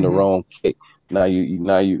 or doing the wrong kick. Now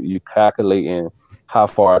you calculating how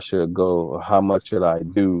far I should go, or how much should I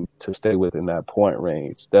do to stay within that point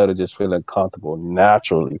range, instead of just feeling comfortable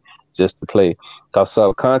naturally just to play. Because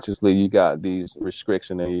subconsciously you got these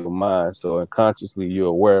restrictions in your mind, so unconsciously you're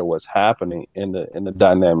aware of what's happening in the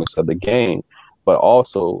dynamics of the game, but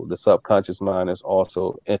also the subconscious mind is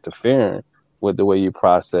also interfering with the way you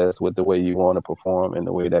process, with the way you want to perform, and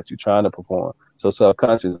the way that you're trying to perform. So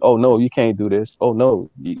subconscious, oh no, you can't do this. Oh no,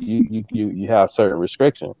 you have certain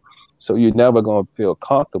restrictions. So you're never going to feel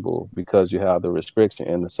comfortable, because you have the restriction,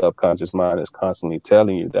 and the subconscious mind is constantly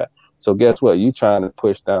telling you that. So guess what? You're trying to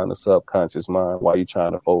push down the subconscious mind while you're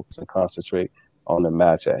trying to focus and concentrate on the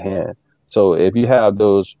match at hand. So if you have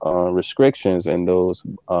those restrictions and those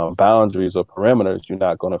boundaries or perimeters, you're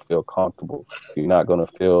not going to feel comfortable. You're not going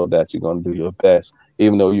to feel that you're going to do your best,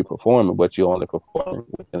 even though you're performing, but you're only performing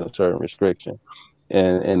within a certain restriction.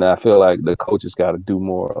 And I feel like the coaches got to do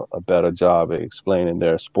a better job at explaining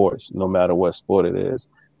their sports, no matter what sport it is.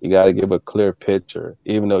 You got to give a clear picture.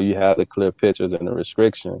 Even though you have the clear pictures and the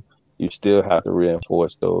restriction, you still have to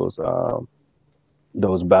reinforce those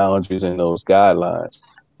boundaries and those guidelines,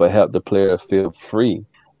 but help the player feel free.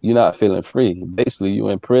 You're not feeling free. Basically, you're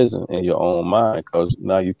in prison in your own mind because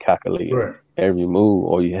now you calculate every move,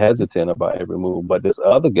 or you hesitant about every move. But this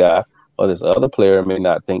other guy or this other player may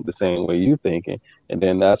not think the same way you're thinking. And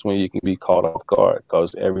then that's when you can be caught off guard,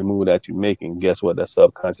 because every move that you're making, guess what? That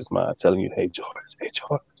subconscious mind telling you, hey, George,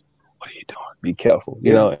 what are you doing? Be careful,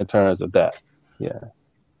 you know, in terms of that. Yeah.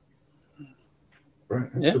 Right.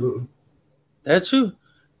 Absolutely. Yeah. That's true.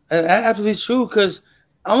 That's absolutely true. Because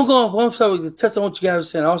I'm going one side to touch on what you guys were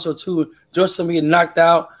saying also, too. George, some getting knocked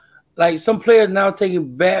out. Like some players now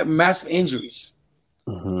taking massive injuries.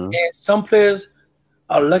 And some players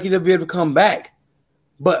are lucky to be able to come back,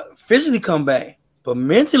 but physically come back. But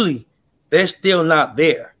mentally, they're still not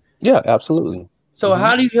there. Yeah, absolutely. So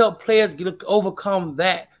how do you help players overcome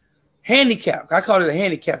that handicap? I call it a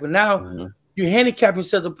handicap. And now you handicap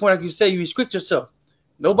yourself to the point, like you say, you restrict yourself.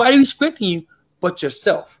 Nobody restricting you but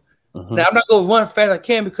yourself. Now, I'm not going to run fast as I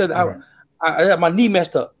can because I have my knee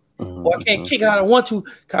messed up. Or I can't kick how I want to.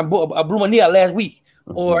 I blew my knee out last week.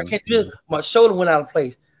 Or I can't do this. My shoulder went out of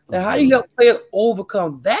place. Now, how do you help players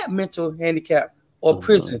overcome that mental handicap or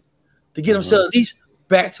prison to get themselves at least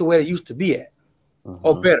back to where they used to be at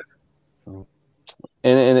or better?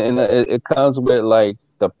 And it comes with like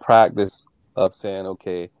the practice of saying,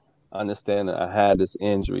 okay, I understand that I had this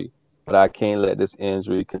injury, but I can't let this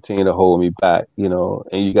injury continue to hold me back, you know.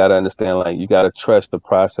 And you got to understand, like, you got to trust the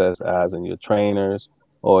process as in your trainers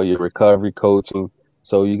or your recovery coaching.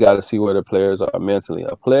 So you got to see where the players are mentally.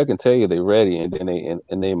 A player can tell you they're ready, and then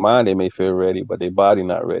in their mind they may feel ready, but their body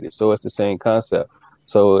not ready. So it's the same concept.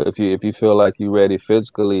 So if you feel like you're ready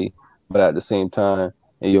physically, but at the same time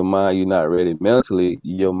in your mind you're not ready mentally,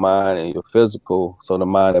 your mind and your physical, so the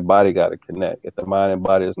mind and body got to connect. If the mind and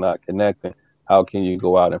body is not connecting, how can you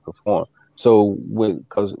go out and perform? So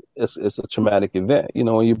because it's a traumatic event, you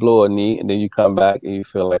know, when you blow a knee and then you come back and you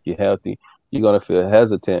feel like you're healthy, you're going to feel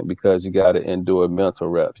hesitant because you got to endure mental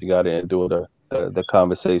reps. You got to endure the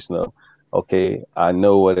conversation of, okay, I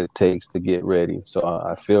know what it takes to get ready. So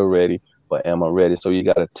I feel ready, but am I ready? So you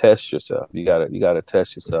got to test yourself. You got to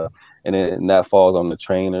test yourself. And that falls on the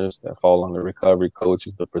trainers, that falls on the recovery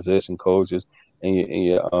coaches, the position coaches, and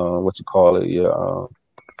your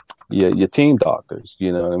your team doctors.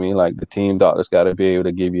 You know what I mean? Like the team doctors got to be able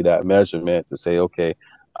to give you that measurement to say, okay,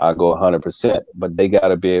 I go 100%, but they got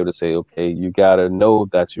to be able to say, okay, you got to know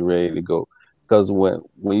that you're ready to go. Because when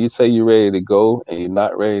you say you're ready to go and you're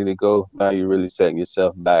not ready to go, now you're really setting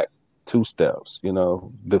yourself back 2 steps, you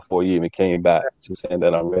know, before you even came back to saying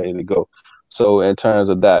that I'm ready to go. So in terms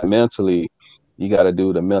of that mentally, you got to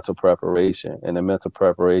do the mental preparation. And the mental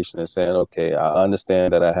preparation is saying, okay, I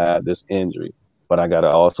understand that I had this injury, but I got to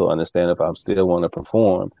also understand if I still want to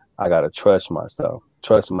perform, I got to trust myself.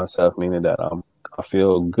 Trust myself, meaning that I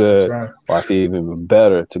feel good, or I feel even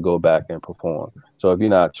better to go back and perform. So if you're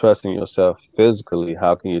not trusting yourself physically,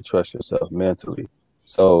 how can you trust yourself mentally?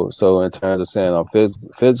 So in terms of saying I'm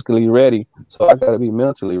physically ready, so I got to be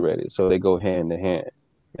mentally ready. So they go hand in hand.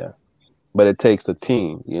 Yeah. But it takes a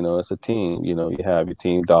team, you know, it's a team. You know, you have your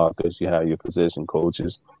team doctors, you have your position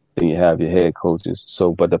coaches, then you have your head coaches.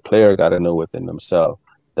 So, but the player got to know within themselves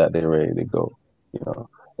that they're ready to go, you know.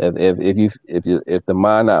 If the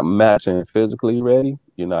mind not matching physically ready,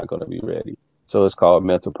 you're not going to be ready. So it's called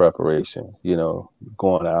mental preparation. You know,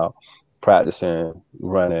 going out, practicing,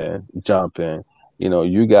 running, jumping. You know,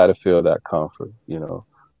 you got to feel that comfort. You know,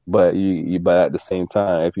 but but at the same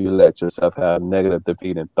time, if you let yourself have negative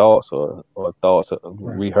defeating thoughts or thoughts of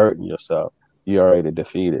re-hurting yourself, you're already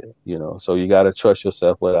defeated. You know, so you got to trust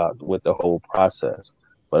yourself with the whole process.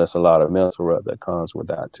 But it's a lot of mental rep that comes with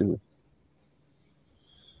that too.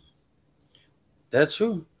 That's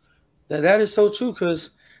true. That is so true because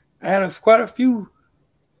I had quite a few.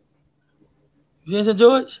 You answer,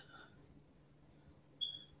 George?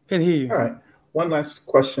 Couldn't hear you. All right. One last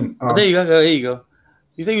question. There you go. There you go.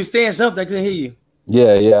 You think you were saying something? I couldn't hear you.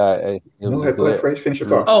 Yeah. Go ahead, finish your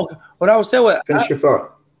thought. Oh, what I was saying was finish your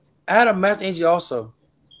thought. I had a massive injury also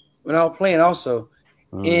when I was playing also,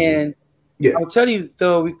 and I'll tell you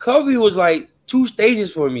the recovery was like 2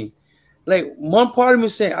 stages for me. Like one part of me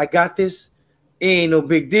saying, "I got this. It ain't no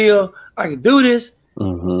big deal. I can do this."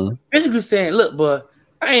 basically saying, look, bud,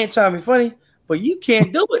 I ain't trying to be funny, but you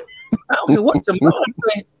can't do it. I don't care what your mom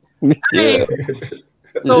saying. Yeah.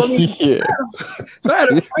 So, so I had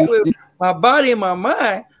to fight with my body and my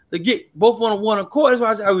mind to get both on one accord. That's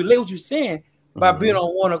why I said I relate what you're saying by being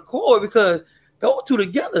on one accord, because those two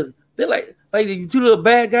together, they're like the two little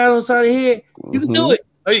bad guys on the side of the head. You can do it.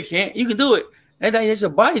 Oh, you can't. You can do it. And then it's your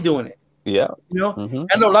body doing it. Yeah. You know?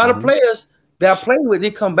 I know a lot of players that I played with,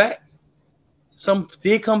 they come back. Some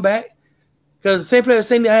did come back. Because the same player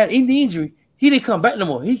saying that I had the injury, he didn't come back no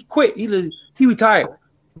more. He quit. He retired.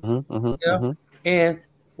 You know? And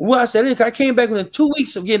what I said is I came back within 2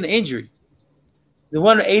 weeks of getting the injury. The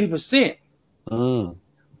 180%.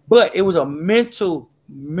 But it was a mental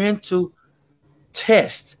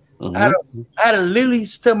test. I had to literally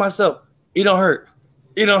tell myself, it don't hurt.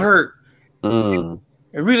 It don't hurt. And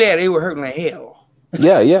really, it was hurting like hell.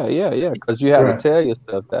 Yeah. Because you have to tell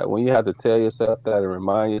yourself that. When you have to tell yourself that and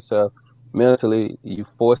remind yourself, mentally, you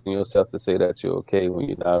forcing yourself to say that you're okay when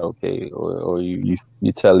you're not okay, or you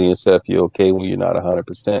telling yourself you're okay when you're not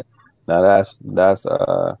 100%. Now that's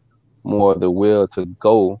more the will to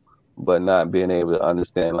go, but not being able to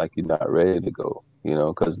understand like you're not ready to go. You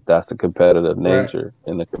know, because that's the competitive nature,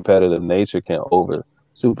 and the competitive nature can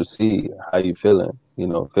supersede how you feeling, you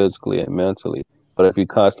know, physically and mentally. But if you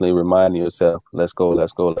constantly reminding yourself, let's go,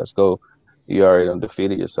 you already done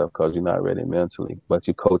defeated yourself because you're not ready mentally. But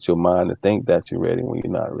you coach your mind to think that you're ready when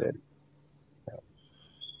you're not ready.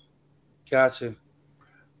 Gotcha.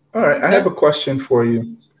 All right, I have a question for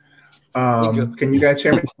you. Can you guys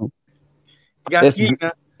hear me?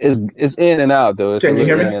 It's in and out though. Can you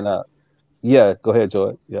hear me? In and out. Yeah, go ahead,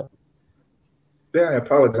 George. Yeah, I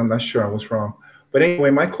apologize. I'm not sure what's wrong. But anyway,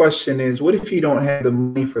 my question is, what if you don't have the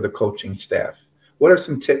money for the coaching staff? What are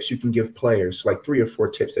some tips you can give players, like 3 or 4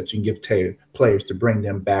 tips that you can give players to bring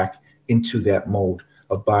them back into that mode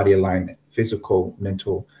of body alignment, physical,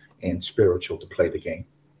 mental, and spiritual, to play the game?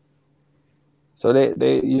 So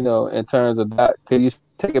they you know, in terms of that, can you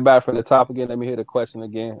take it back from the top again? Let me hear the question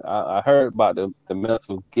again. I heard about the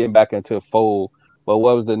mental getting back into a fold, but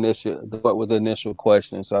what was the initial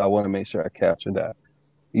question? So I want to make sure I captured that.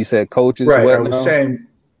 You said coaches. Right. What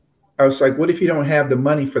I was like, what if you don't have the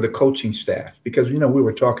money for the coaching staff? Because, you know, we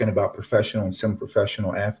were talking about professional and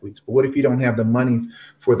semi-professional athletes, but what if you don't have the money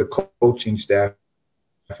for the coaching staff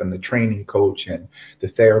and the training coach and the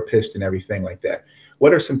therapist and everything like that?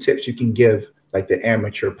 What are some tips you can give, like the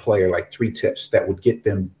amateur player, like 3 tips that would get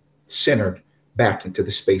them centered back into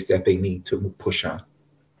the space that they need to push on?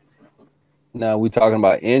 Now, we talking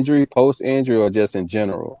about injury, post-injury, or just in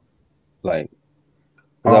general? Like,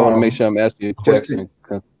 I want to make sure I'm asking you a question.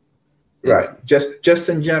 Right. Just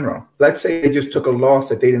in general. Let's say they just took a loss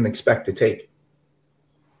that they didn't expect to take.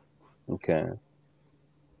 Okay.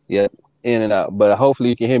 Yeah, in and out. But hopefully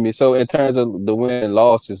you can hear me. So in terms of the win and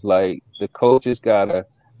losses, like the coaches gotta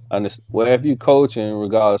understand. Well, if you coaching,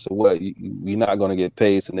 regardless of what, you're not going to get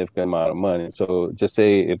paid a significant amount of money. So just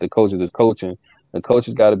say if the coaches is coaching, the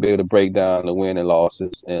coaches got to be able to break down the win and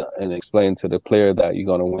losses and explain to the player that you're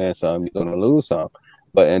going to win some, you're going to lose some.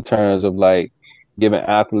 But in terms of like giving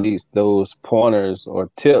athletes those pointers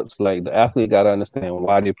or tips, like the athlete got to understand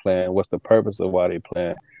why they're playing, what's the purpose of why they're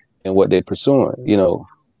playing, and what they're pursuing. You know,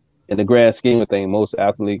 in the grand scheme of things, most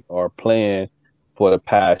athletes are playing for the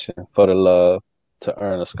passion, for the love, to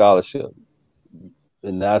earn a scholarship.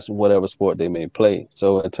 And that's whatever sport they may play.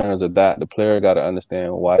 So in terms of that, the player got to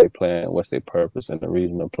understand why they're playing, what's their purpose, and the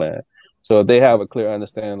reason they're playing. So if they have a clear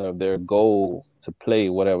understanding of their goal to play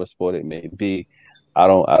whatever sport it may be, I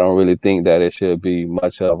don't really think that it should be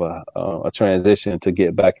much of a transition to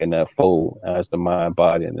get back in that fold as the mind,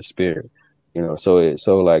 body, and the spirit. You know,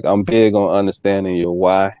 so like I'm big on understanding your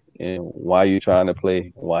why and why you're trying to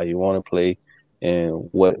play, why you want to play, and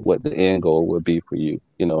what the end goal would be for you.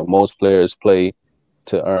 You know, most players play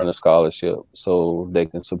to earn a scholarship so they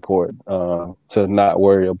can support, to not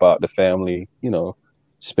worry about the family, you know,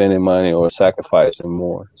 spending money or sacrificing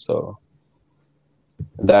more. So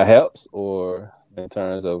that helps. Or in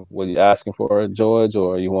terms of what you're asking for, George,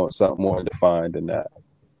 or you want something more defined than that?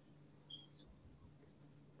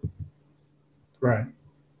 Right.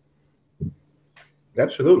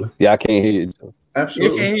 Absolutely. Yeah, I can't hear you.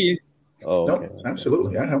 Absolutely. I can't hear you. Oh, nope, okay.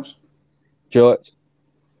 Absolutely. That helps. George?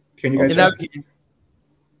 Can you guys hear me?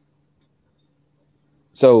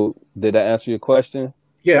 So did I answer your question?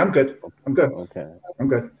 Yeah, I'm good. I'm good. Okay. I'm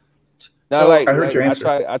good. Now, so I heard your answer.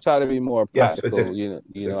 I try to be more practical. Yes,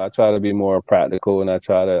 you know, I try to be more practical, and I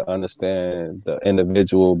try to understand the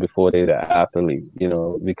individual before they the athlete. You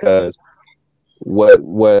know, because what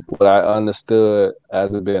I understood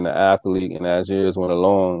as being an athlete, and as years went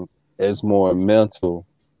along, is more mental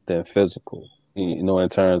than physical. You know, in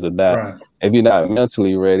terms of that, Right. if you're not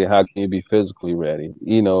mentally ready, how can you be physically ready?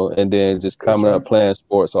 You know, and then just coming up playing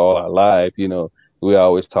sports all our life, you know, we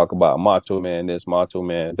always talk about Macho Man this, Macho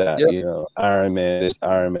Man that, you know, Iron Man this,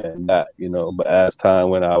 Iron Man that, you know. But as time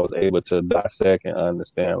when I was able to dissect and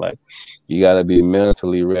understand, like, you got to be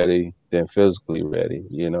mentally ready than physically ready,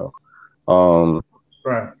 you know.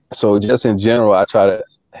 Right. So just in general, I try to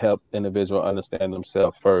help individuals understand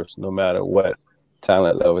themselves first, no matter what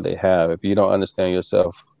talent level they have. If you don't understand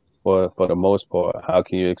yourself for the most part, how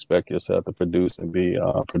can you expect yourself to produce and be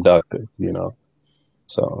productive, you know?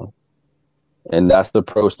 So, and that's the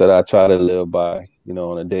approach that I try to live by, you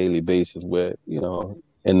know, on a daily basis with, you know,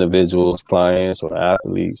 individuals, clients, or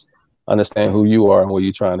athletes. Understand who you are and where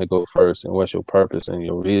you're trying to go first and what's your purpose and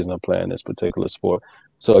your reason of playing this particular sport.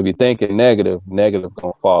 So if you're thinking negative, negative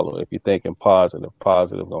gonna follow. If you're thinking positive,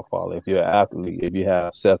 positive gonna follow. If you're an athlete, if you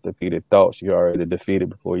have self-defeated thoughts, you're already defeated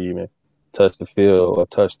before you even touch the field or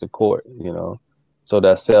touch the court, you know. So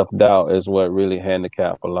that self-doubt is what really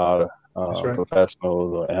handicap a lot of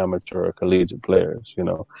professionals or amateur or collegiate players, you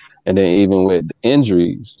know. And then even with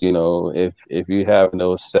injuries, you know, if you have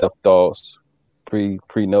those self-thoughts,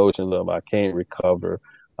 pre-notions of I can't recover,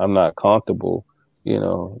 I'm not comfortable, you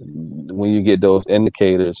know, when you get those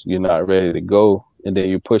indicators, you're not ready to go, and then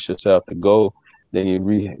you push yourself to go, then you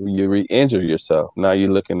re-injure yourself. Now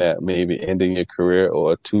you're looking at maybe ending your career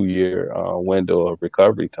or a 2-year window of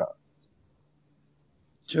recovery time.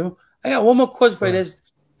 True. I got one more question for you.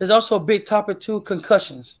 There's also a big topic too: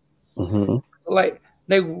 concussions. Like,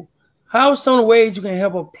 how some of the ways you can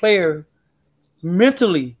help a player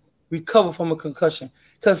mentally recover from a concussion?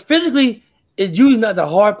 Because physically, it's usually not the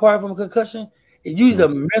hard part from a concussion. It's usually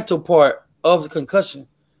the mental part of the concussion.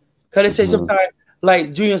 Because they say sometimes,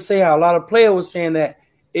 like Junior say, how a lot of players were saying that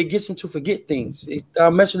it gets them to forget things. It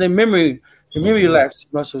messes their memory lapse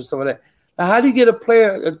muscles, stuff like that. Now, how do you get a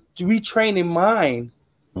player to retrain their mind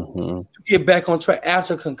to get back on track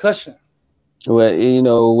after concussion? Well, you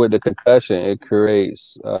know, with the concussion, it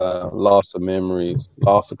creates loss of memories,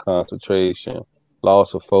 loss of concentration,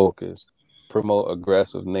 loss of focus, promote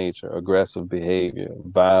aggressive nature, aggressive behavior,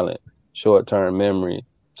 violent, short-term memory.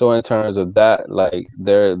 So in terms of that, like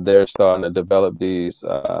they're starting to develop these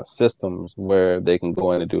systems where they can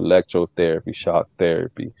go in and do electrotherapy, shock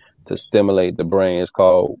therapy to stimulate the brain. It's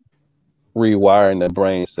called rewiring the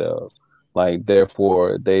brain cells. Like,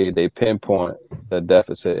 therefore, they pinpoint the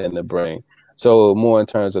deficit in the brain. So more in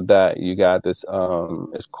terms of that, you got this,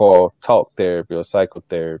 it's called talk therapy or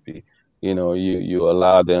psychotherapy. You know, you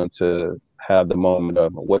allow them to have the moment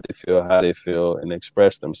of what they feel, how they feel, and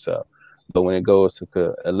express themselves. But when it goes to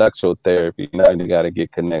electrotherapy, now you got to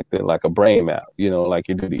get connected like a brain map, you know, like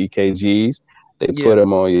you do the EKGs. They put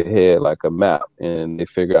them on your head like a map, and they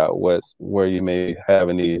figure out where you may have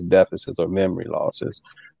any deficits or memory losses.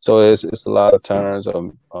 So it's a lot of turns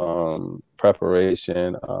of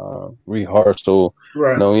preparation, rehearsal.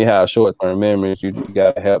 Right. You know, when you have short-term memories, you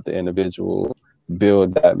got to help the individual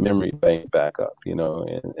build that memory bank back up, you know,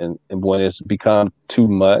 and when it's become too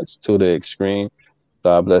much to the extreme,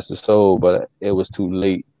 God bless his soul, but it was too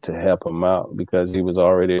late to help him out because he was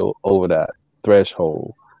already over that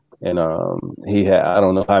threshold. And he had, I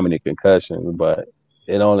don't know how many concussions, but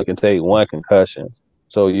it only can take one concussion.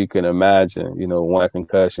 So you can imagine, you know, one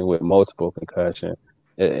concussion with multiple concussion,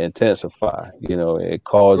 it intensify, you know, it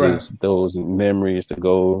causes those memories to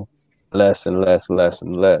go less and less, less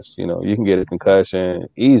and less. You know, you can get a concussion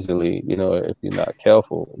easily, you know, if you're not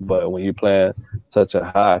careful. But when you're playing such a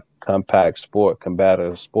high compact sport,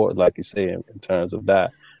 combative sport, like you say, in terms of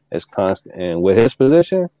that, it's constant. And with his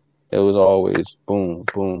position, it was always boom,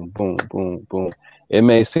 boom, boom, boom, boom. It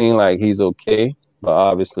may seem like he's okay, but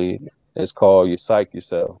obviously it's called you psych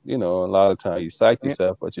yourself. You know, a lot of times you psych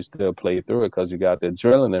yourself, but you still play through it because you got the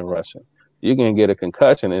adrenaline rushing. You can get a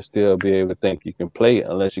concussion and still be able to think you can play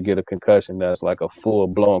unless you get a concussion that's like a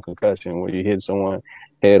full-blown concussion where you hit someone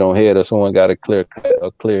head on head or someone got a clear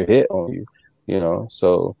hit on you, you know.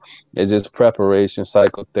 So it's just preparation,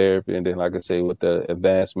 psychotherapy, and then, like I say, with the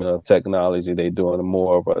advancement of technology, they doing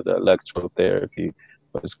more of the electrotherapy,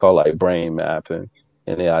 but it's called like brain mapping,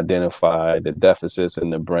 and they identify the deficits in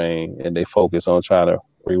the brain, and they focus on trying to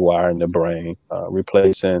rewire the brain,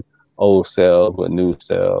 replacing old cells with new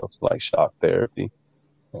cells, like shock therapy.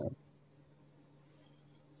 Yeah.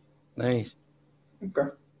 Nice. Okay.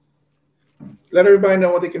 Let everybody know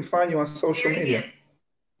where they can find you on social media.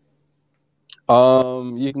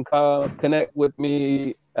 You can connect with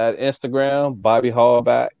me at Instagram, Bobby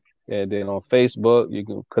Hallback, and then on Facebook, you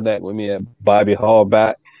can connect with me at Bobby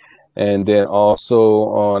Hallback, and then also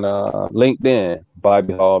on LinkedIn,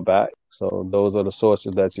 Bobby Hallback. So those are the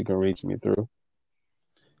sources that you can reach me through.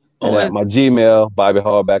 Oh, and at my Gmail,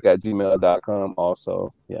 BobbyHallback@gmail.com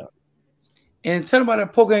also. Yeah. And tell them about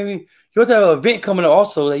that program. You have to have an event coming up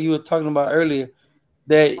also that you were talking about earlier.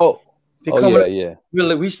 That yeah.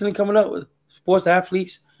 Really recently coming up with sports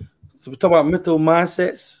athletes. So we're talking about mental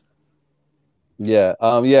mindsets. Yeah.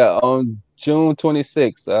 On June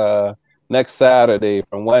 26th, next Saturday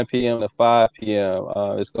from 1 p.m. to 5 p.m.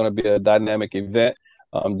 It's going to be a dynamic event.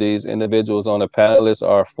 These individuals on the panelists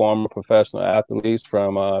are former professional athletes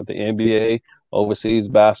from the NBA, overseas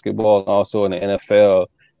basketball, and also in the NFL.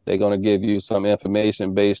 They're going to give you some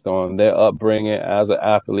information based on their upbringing as an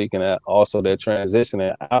athlete and also their transition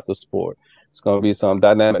after sport. It's going to be some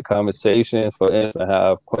dynamic conversations. For instance, I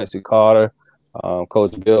have Quincy Carter,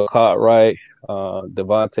 Coach Bill Cartwright,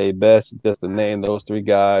 Devontae Best, just to name those three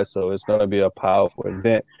guys. So it's going to be a powerful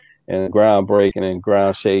event and groundbreaking and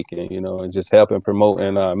ground shaking, and just helping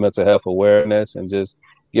promoting mental health awareness and just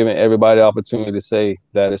giving everybody the opportunity to say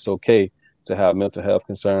that it's okay to have mental health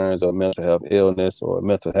concerns or mental health illness or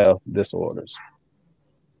mental health disorders.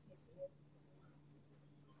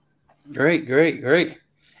 Great.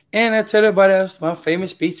 And I tell everybody else my famous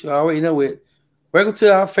speech. I already know it. Welcome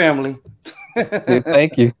to our family.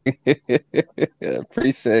 Thank you.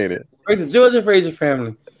 Appreciate it. The George and Frazier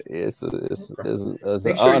family. It's an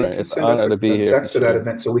honor. It's an honor to be here. Text to that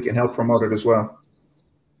event so we can help promote it as well.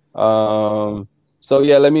 So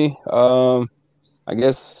yeah, let me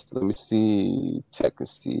see. Check and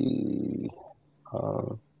see.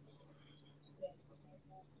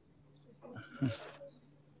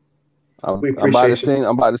 I'm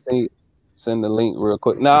about to send the link real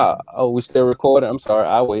quick. We still recording. I'm sorry.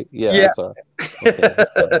 I'll wait. Yeah. I'm sorry.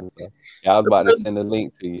 Okay, I was about to send the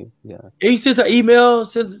link to you. Yeah. And you send the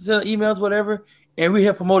emails, whatever, and we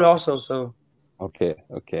have promoted also. So. Okay.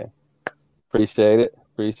 Appreciate it.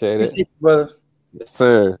 Appreciate it, brother. Yes,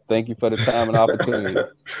 sir. Thank you for the time and opportunity.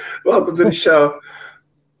 Welcome to the show.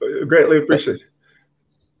 Greatly appreciate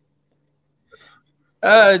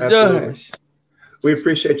it. Josh. We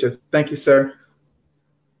appreciate you. Thank you, sir.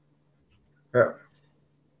 Yeah.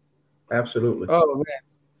 Absolutely. Oh man.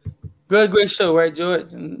 Great show, right,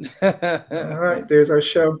 George? All right, there's our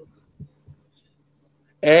show.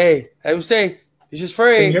 Hey, I would say this is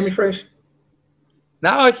Frazier. Can you hear me, Frazier?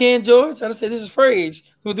 Now I can, George. I just say this is Frazier.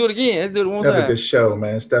 We'll do it again. Let's do it one time. Another good show,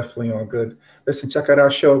 man. It's definitely on good. Listen, check out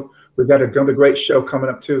our show. We've got another great show coming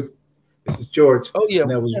up too. This is George. Oh yeah,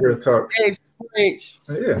 and that was Real Talk. Hey,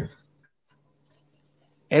 yeah.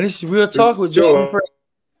 And this is Real Talk with George.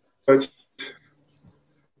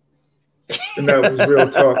 And that was Real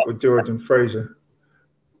Talk with George and Frazier.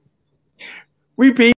 Repeat.